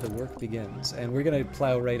study door, the work begins. And we're going to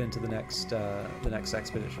plow right into the next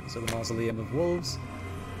expedition. So the Mausoleum of Wolves.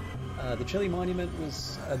 The Chile Monument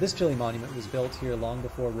was, this Chile Monument was built here long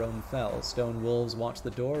before Rome fell. Stone wolves watch the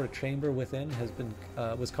door. A chamber within has been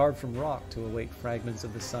was carved from rock to await fragments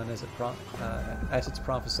of the sun as at its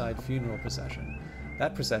prophesied funeral procession.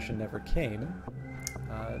 That procession never came,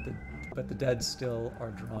 but the dead still are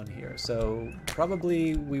drawn here. So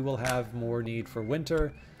probably we will have more need for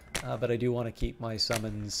winter, but I do want to keep my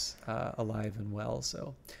summons alive and well.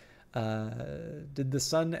 So. Did the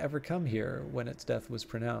sun ever come here when its death was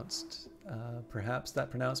pronounced? Perhaps that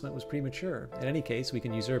pronouncement was premature. In any case, we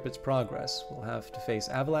can usurp its progress. We'll have to face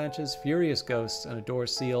avalanches, furious ghosts, and a door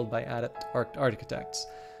sealed by adept architects.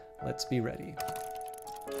 Let's be ready.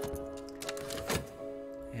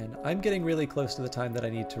 And I'm getting really close to the time that I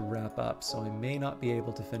need to wrap up, so I may not be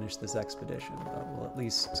able to finish this expedition, but we'll at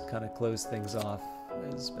least kind of close things off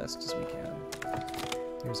as best as we can.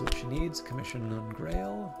 Here's what she needs. Commission on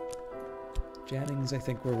Grail. Jannings, I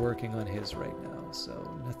think we're working on his right now, so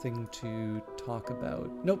nothing to talk about.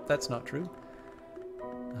 Nope, that's not true.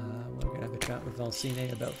 We're going to have a chat with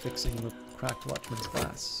Valsine about fixing the cracked watchman's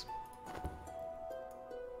glass.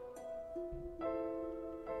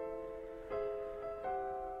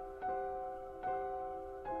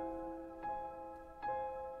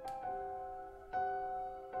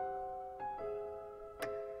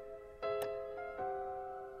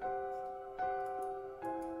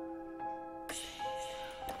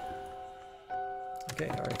 Okay,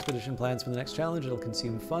 our expedition plans for the next challenge. It'll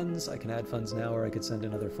consume funds. I can add funds now, or I could send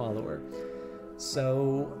another follower.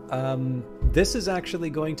 So, this is actually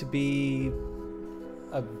going to be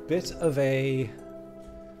a bit of a...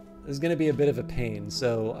 This is going to be a bit of a pain.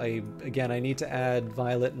 So, I need to add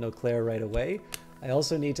Violet and Eau Claire right away. I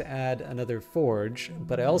also need to add another forge,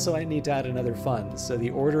 but I also need to add another fund. So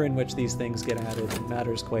the order in which these things get added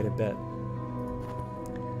matters quite a bit.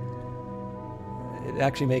 It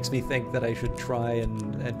actually makes me think that I should try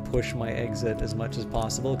and push my exit as much as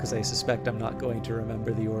possible, because I suspect I'm not going to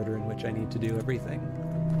remember the order in which I need to do everything.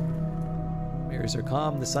 Mirrors are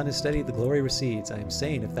calm, the sun is steady, the glory recedes. I am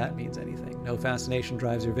sane, if that means anything. No fascination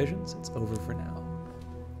drives your visions. It's over for now.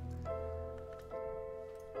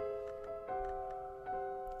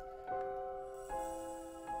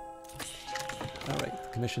 Alright, the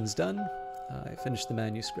commission's done. I finished the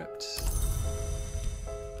manuscript.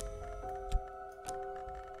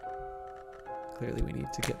 Clearly we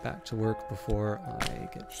need to get back to work before I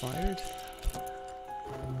get fired.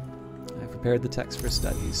 I've prepared the text for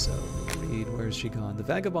studies, so read Where's She Gone? The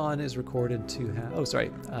Vagabond is recorded to have... Oh, sorry.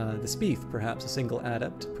 The Spieth, perhaps a single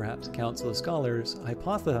adept, perhaps a council of scholars,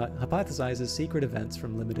 hypothesizes secret events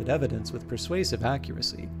from limited evidence with persuasive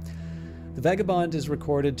accuracy. The Vagabond is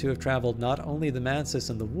recorded to have traveled not only the Mansus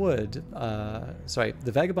and the Wood...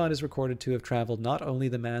 The Vagabond is recorded to have traveled not only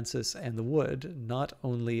the Mansus and the Wood, not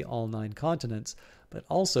only all 9 continents, but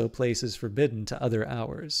also places forbidden to other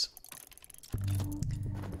hours.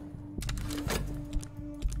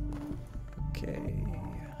 Okay.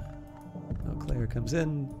 Eau Claire comes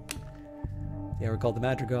in. The hour called the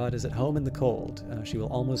Madrigal is at home in the cold. She will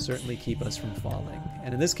almost certainly keep us from falling.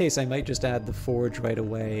 And in this case, I might just add the forge right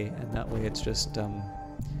away, and that way it's just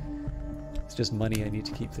money I need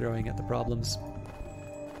to keep throwing at the problems.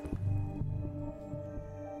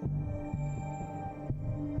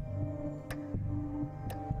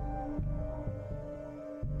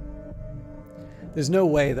 There's no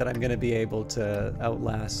way that I'm going to be able to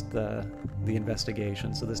outlast the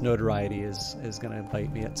investigation, so this notoriety is going to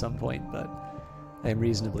bite me at some point, but I'm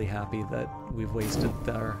reasonably happy that we've wasted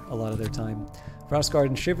a lot of their time. Frost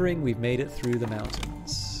Garden shivering, we've made it through the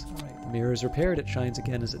mountains. All right, the mirror is repaired, it shines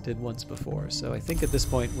again as it did once before, so I think at this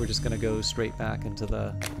point we're just going to go straight back into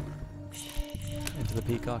the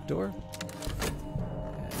Peacock Door.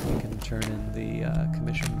 And we can turn in the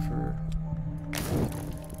commission for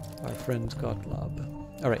our friend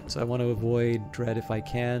Gottlob. Alright, so I want to avoid dread if I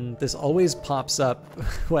can. This always pops up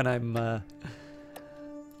when I'm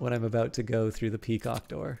about to go through the Peacock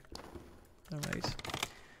Door. Alright.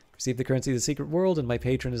 Receive the currency of the secret world, and my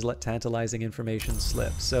patron has let tantalizing information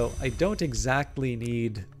slip. So I don't exactly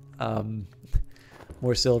need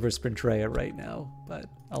more silver Sprintrea right now, but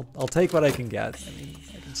I'll take what I can get. I mean,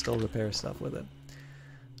 I can still repair stuff with it.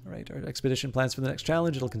 Alright, our expedition plans for the next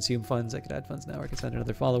challenge. It'll consume funds. I could add funds now. I could send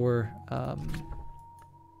another follower.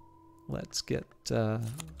 Let's get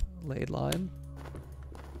Laidlaw in.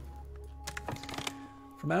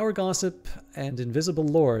 From our gossip and invisible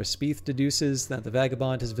lore, Spieth deduces that the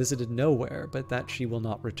vagabond has visited nowhere, but that she will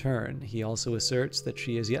not return. He also asserts that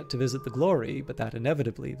she has yet to visit the glory, but that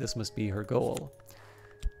inevitably this must be her goal.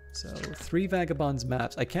 So, 3 vagabonds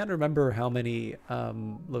maps. I can't remember how many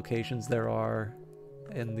locations there are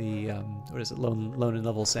in the what is it, Lone and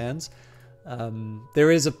Level Sands.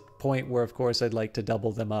 There is a point where, of course, I'd like to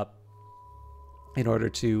double them up in order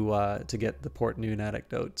to get the Port Noon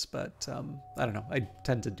anecdotes, but I don't know. I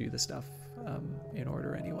tend to do the stuff in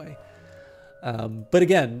order anyway. But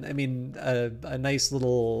again, I mean, a nice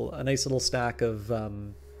little stack of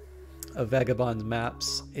vagabond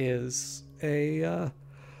maps is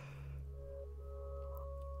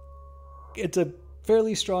it's a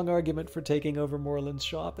fairly strong argument for taking over Moreland's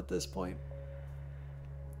shop at this point.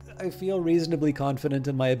 I feel reasonably confident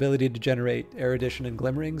in my ability to generate erudition and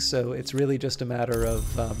glimmering, so it's really just a matter of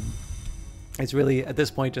it's really at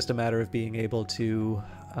this point just a matter of being able to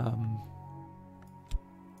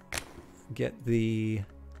get the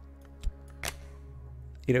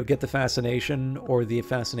fascination or the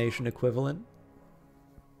fascination equivalent,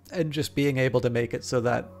 and just being able to make it so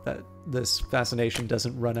that this fascination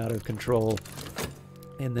doesn't run out of control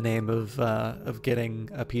in the name of getting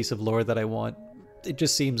a piece of lore that I want. It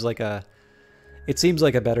just seems like a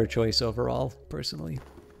better choice overall, personally,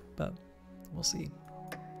 but we'll see.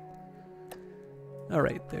 All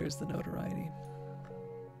right, there's the notoriety.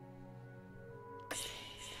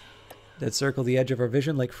 That circle the edge of our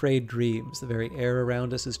vision like frayed dreams. The very air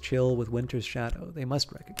around us is chill with winter's shadow. They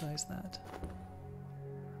must recognize that.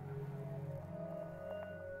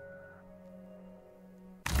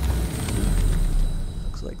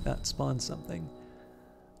 Looks like that spawned something.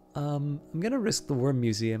 I'm gonna risk the Worm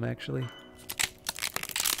Museum, actually.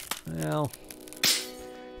 Well,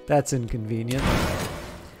 that's inconvenient.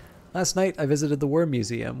 Last night I visited the Worm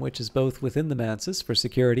Museum, which is both within the Mansis for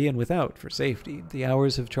security and without for safety. The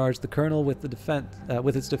Hours have charged the Colonel with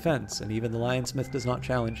its defense, and even the Lionsmith does not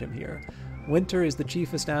challenge him here. Winter is the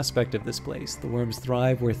chiefest aspect of this place. The worms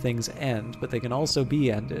thrive where things end, but they can also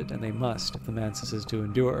be ended, and they must if the Mansis is to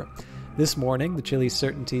endure. This morning, the chilly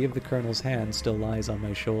certainty of the Colonel's hand still lies on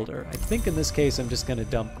my shoulder. I think in this case I'm just going to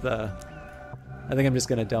dump the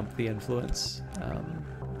influence.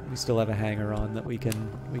 We still have a hanger on that we can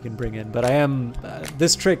bring in, but I am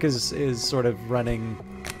this trick is sort of running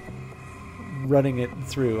it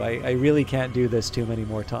through. I really can't do this too many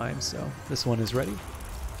more times, so this one is ready.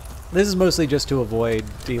 This is mostly just to avoid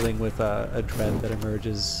dealing with a dread that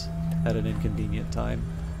emerges at an inconvenient time.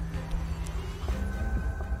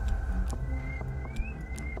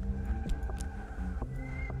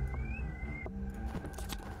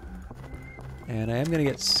 And I am going to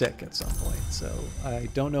get sick at some point, so I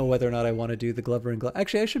don't know whether or not I want to do the Glover and Glover.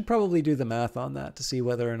 Actually, I should probably do the math on that to see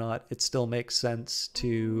whether or not it still makes sense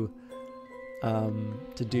to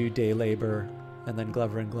do day labor and then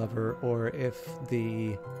Glover and Glover, or if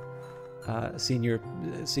the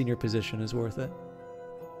senior position is worth it.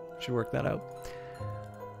 Should work that out.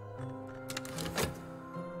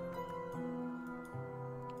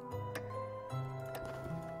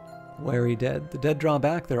 Wary dead. The dead draw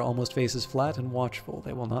back, their almost faces flat and watchful.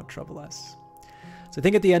 They will not trouble us. So I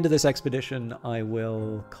think at the end of this expedition, I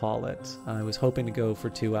will call it. I was hoping to go for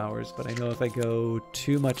 2 hours, but I know if I go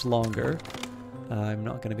too much longer, I'm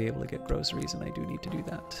not going to be able to get groceries, and I do need to do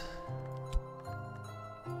that.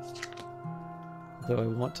 Though I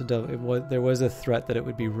want to there was a threat that it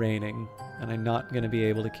would be raining, and I'm not going to be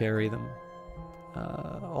able to carry them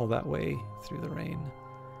all that way through the rain.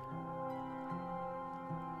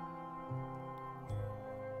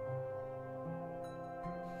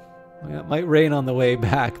 Yeah, it might rain on the way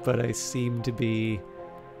back, but I seem to be...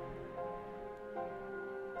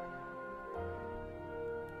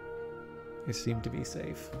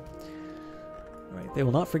 safe. Alright, they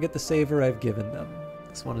will not forget the savor I've given them.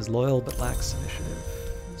 This one is loyal but lacks initiative.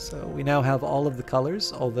 So we now have all of the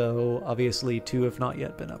colors, although obviously 2 have not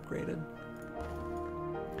yet been upgraded.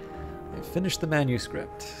 I've finished the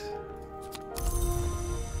manuscript.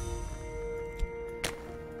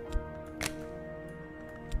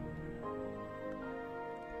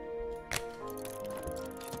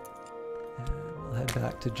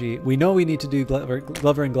 Back to G. We know we need to do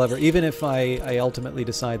Glover and Glover, even if I ultimately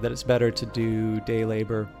decide that it's better to do day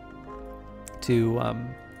labor to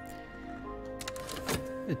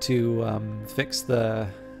fix the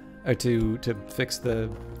fix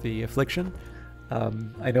the affliction.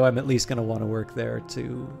 I know I'm at least going to want to work there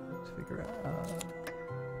to figure out.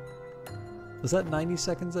 Was that 90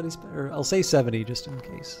 seconds that he spent? Or I'll say 70 just in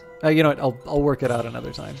case. You know what? I'll work it out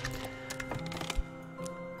another time.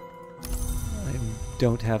 I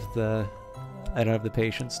don't have the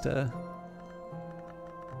patience to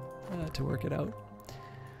work it out.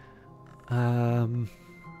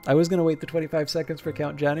 I was gonna wait the 25 seconds for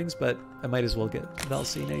Count Jennings, but I might as well get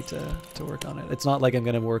Valsine to work on it. It's not like I'm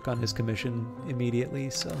gonna work on his commission immediately,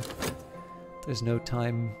 so there's no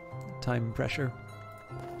time pressure.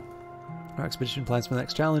 Our expedition plans for the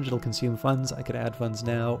next challenge. It'll consume funds. I could add funds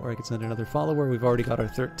now, or I could send another follower. We've already got our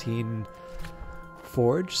 13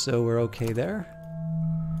 forge, so we're okay there.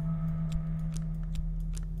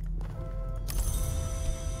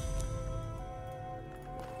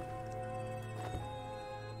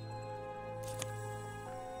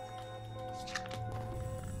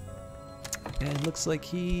 And looks like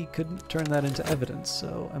he couldn't turn that into evidence,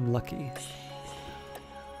 so I'm lucky.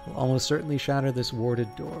 We'll almost certainly shatter this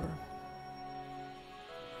warded door.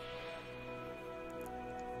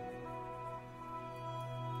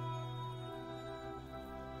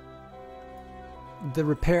 The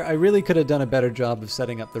repair... I really could have done a better job of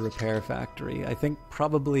setting up the repair factory. I think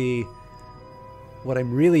probably what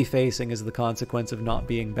I'm really facing is the consequence of not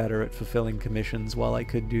being better at fulfilling commissions while I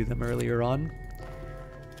could do them earlier on.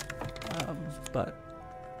 But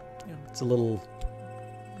you know, it's a little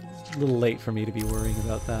late for me to be worrying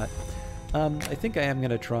about that. I think I am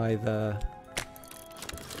going to try the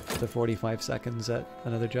 45 seconds at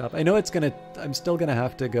another job. I know it's going to... I'm still going to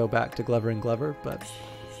have to go back to Glover and Glover, but...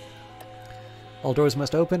 All doors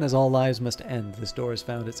must open, as all lives must end. This door has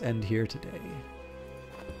found its end here today.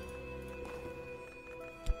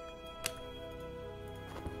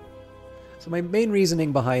 So my main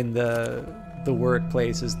reasoning behind the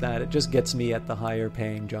workplace is that it just gets me at the higher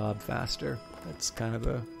paying job faster. That's kind of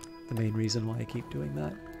the main reason why I keep doing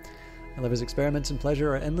that. My lover's experiments and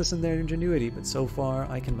pleasure are endless in their ingenuity, but so far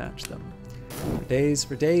I can match them.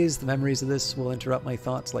 For days, the memories of this will interrupt my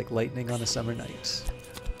thoughts like lightning on a summer night.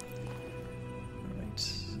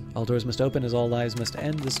 Alright. All doors must open as all lives must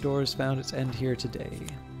end. This door has found its end here today.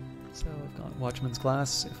 So I've got Watchman's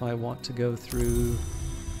Glass. If I want to go through...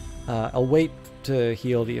 I'll wait to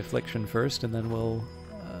heal the affliction first, and then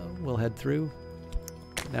we'll head through.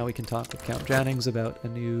 Now we can talk with Count Jennings about a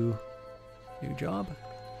new job.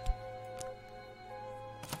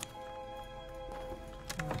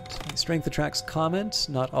 Right. Strength attracts comment.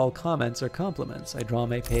 Not all comments are compliments. I draw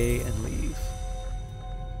my pay and leave.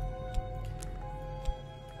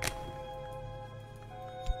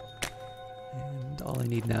 And all I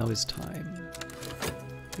need now is time.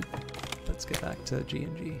 Let's get back to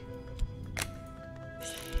G&G.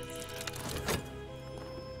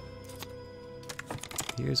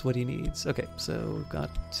 Here's what he needs. Okay, so we've got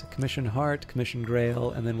Commission Heart, Commission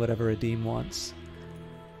Grail, and then whatever Adim wants.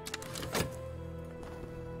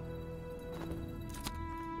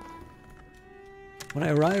 When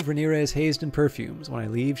I arrive, Rhaenyra is hazed in perfumes. When I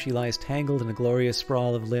leave, she lies tangled in a glorious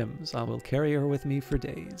sprawl of limbs. I will carry her with me for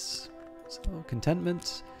days. So,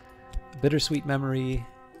 contentment, a bittersweet memory,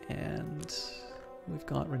 and we've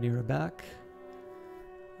got Rhaenyra back.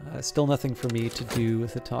 Still nothing for me to do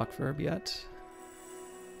with the talk verb yet.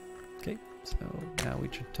 Okay, so now we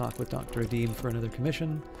should talk with Dr. Adim for another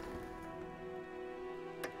commission.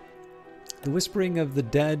 The whispering of the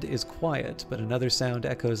dead is quiet, but another sound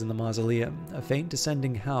echoes in the mausoleum. A faint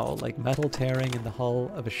descending howl, like metal tearing in the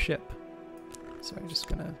hull of a ship. Sorry, just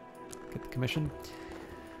gonna get the commission.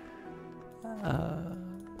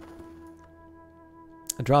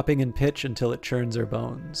 dropping in pitch until it churns our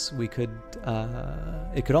bones. We could,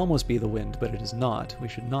 it could almost be the wind, but it is not. We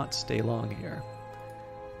should not stay long here.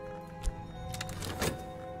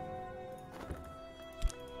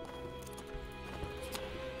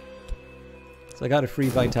 So I got a free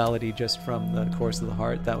vitality just from the Course of the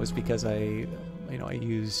Heart. That was because I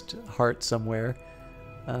used heart somewhere.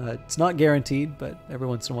 It's not guaranteed, but every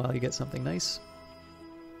once in a while you get something nice.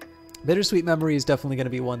 Bittersweet Memory is definitely going to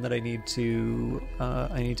be one that I need to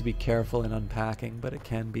be careful in unpacking, but it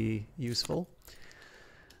can be useful.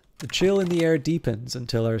 The chill in the air deepens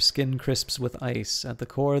until our skin crisps with ice. At the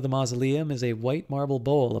core of the mausoleum is a white marble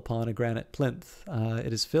bowl upon a granite plinth.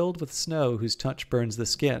 It is filled with snow whose touch burns the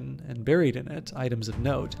skin, and buried in it, items of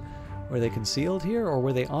note. Were they concealed here, or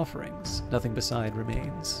were they offerings? Nothing beside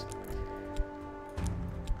remains.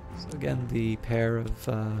 So again, the pair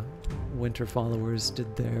of winter followers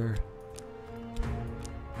did their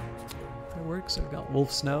work. So we've got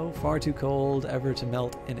Wolf Snow, far too cold ever to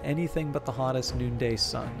melt in anything but the hottest noonday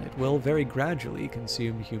sun. It will very gradually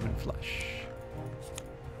consume human flesh.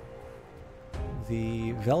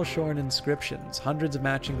 The Velshorn inscriptions, hundreds of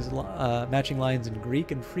matching lines in Greek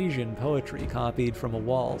and Frisian poetry copied from a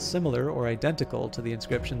wall, similar or identical to the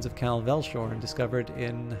inscriptions of Cal Velshorn discovered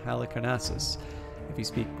in Halicarnassus. If you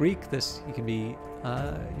speak Greek, you can be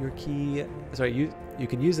your key. Sorry, you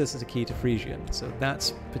can use this as a key to Frisian, so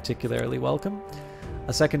that's particularly welcome.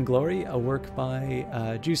 A Second Glory, a work by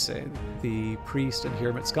Jusei, the priest and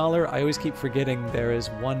hermit scholar. I always keep forgetting there is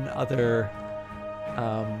one other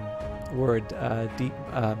word, deep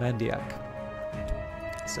Mandiak.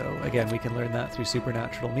 So again, we can learn that through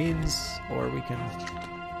supernatural means, or we can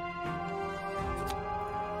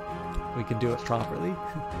do it properly.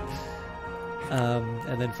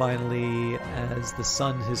 And then finally, as the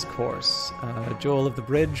sun his course, Joel of the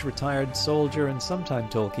Bridge, retired soldier and sometime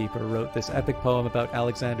tollkeeper, wrote this epic poem about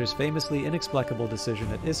Alexander's famously inexplicable decision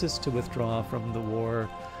at Issus to withdraw from the war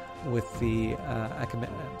with the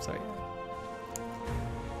Achaemenids.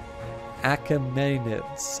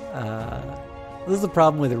 This is the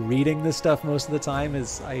problem with reading this stuff most of the time,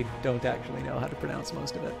 is I don't actually know how to pronounce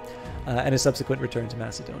most of it. And a subsequent return to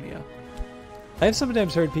Macedonia. I have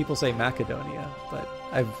sometimes heard people say Macedonia, but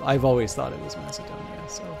I've always thought it was Macedonia.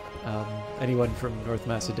 So anyone from North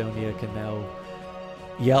Macedonia can now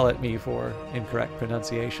yell at me for incorrect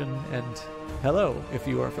pronunciation, and hello if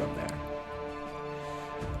you are from there.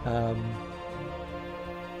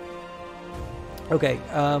 Okay,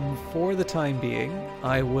 for the time being,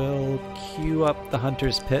 I will queue up the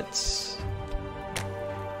Hunter's Pits.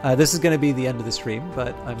 This is going to be the end of the stream,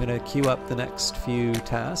 but I'm going to queue up the next few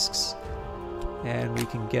tasks, and we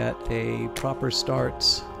can get a proper start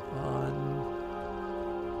on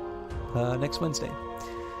next Wednesday.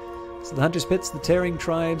 So the Hunter's Pits, the Tearing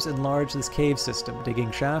tribes enlarge this cave system, digging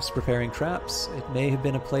shafts, preparing traps. It may have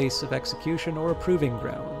been a place of execution or a proving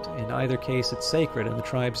ground. In either case, it's sacred, and the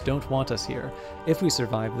tribes don't want us here. If we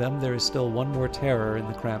survive them, there is still one more terror in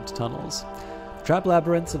the cramped tunnels. The trap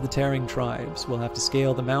labyrinths of the Tearing tribes. We'll have to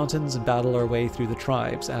scale the mountains and battle our way through the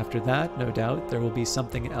tribes. After that, no doubt, there will be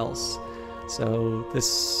something else. So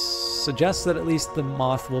this suggests that at least the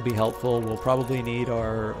moth will be helpful. We'll probably need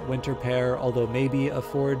our winter pair, although maybe a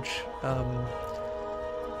forge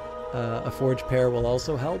pair will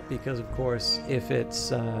also help, because of course if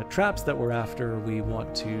it's traps that we're after, we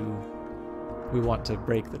want to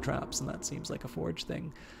break the traps, and that seems like a forge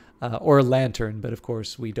thing, or a lantern. But of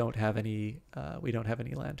course we don't have any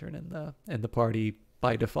lantern in the party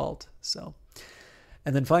by default. So.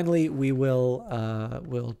 And then finally, we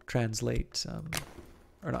will translate,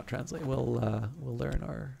 or not translate. We'll learn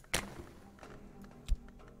our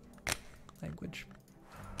language.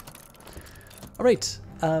 All right.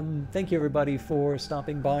 Thank you everybody for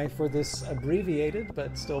stopping by for this abbreviated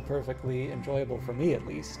but still perfectly enjoyable, for me at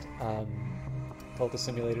least, Cultist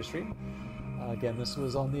Simulator stream. Again, this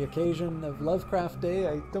was on the occasion of Lovecraft Day.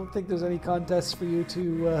 I don't think there's any contests for you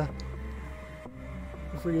to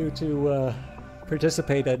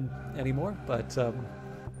participate in anymore, but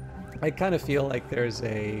I kind of feel like there's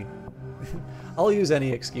a I'll use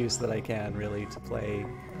any excuse that I can really to play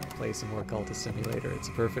some more Cultist Simulator. It's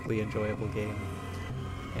a perfectly enjoyable game,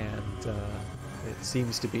 and it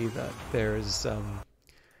seems to be that there's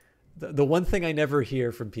the one thing I never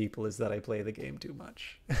hear from people is that I play the game too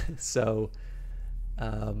much. So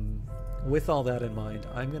with all that in mind,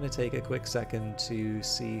 I'm going to take a quick second to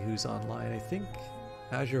see who's online. I think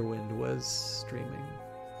Azure Wind was streaming.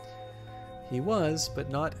 He was, but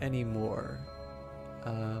not anymore.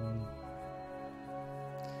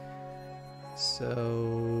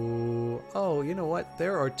 So, oh, you know what?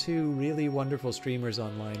 There are two really wonderful streamers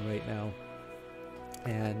online right now.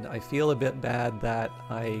 And I feel a bit bad that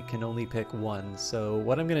I can only pick one. So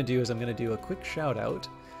what I'm going to do is I'm going to do a quick shout out.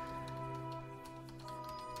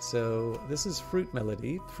 So this is Fruit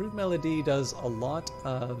Melody. Fruit Melody does a lot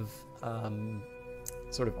of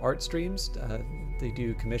sort of art streams. They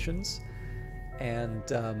do commissions. And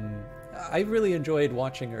I really enjoyed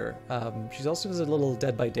watching her. She also does a little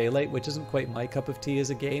Dead by Daylight, which isn't quite my cup of tea as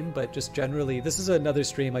a game, but just generally, this is another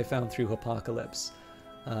stream I found through Apocalypse.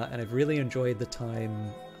 And I've really enjoyed the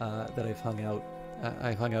time that I've hung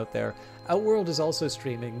out there. Outworld is also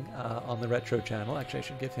streaming on the Retro channel. Actually, I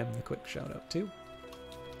should give him a quick shout out too.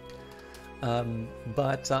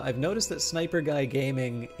 But I've noticed that Sniper Guy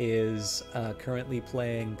Gaming is currently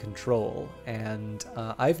playing Control, and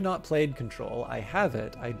I've not played Control. I have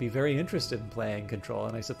it. I'd be very interested in playing Control,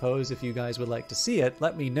 and I suppose if you guys would like to see it,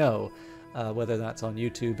 let me know, whether that's on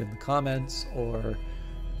YouTube in the comments or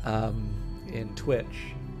in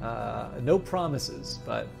Twitch. No promises,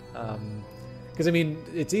 but because I mean,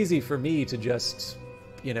 it's easy for me to just,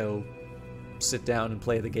 you know, sit down and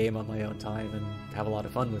play the game on my own time and have a lot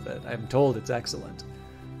of fun with it. I'm told it's excellent.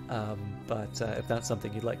 But if that's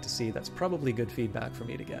something you'd like to see, that's probably good feedback for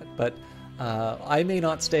me to get. But I may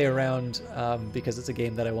not stay around because it's a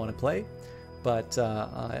game that I want to play. But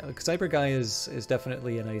Cyber Guy is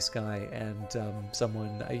definitely a nice guy, and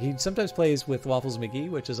someone he sometimes plays with Waffles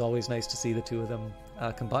McGee, which is always nice to see the two of them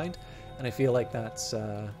combined. And I feel like that's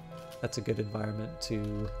a good environment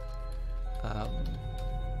to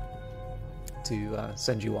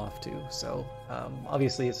send you off to. So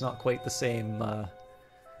obviously it's not quite the same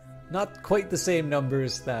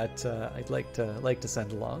numbers that I'd like to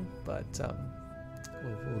send along, but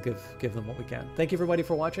we'll give them what we can. Thank you everybody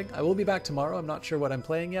for watching. I will be back tomorrow. I'm not sure what I'm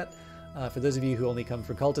playing yet. For those of you who only come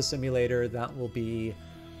for Cultist Simulator, that will be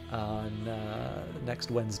on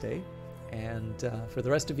next Wednesday. And for the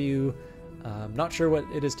rest of you, I'm not sure what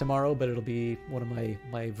it is tomorrow, but it'll be one of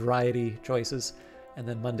my variety choices. And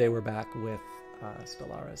then Monday we're back with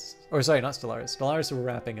Stellaris. Or sorry, not Stellaris. Stellaris we're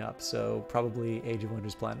wrapping up, so probably Age of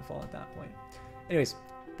Wonders Planetfall at that point. Anyways,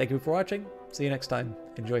 thank you for watching. See you next time.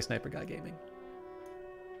 Enjoy Sniper Guy Gaming.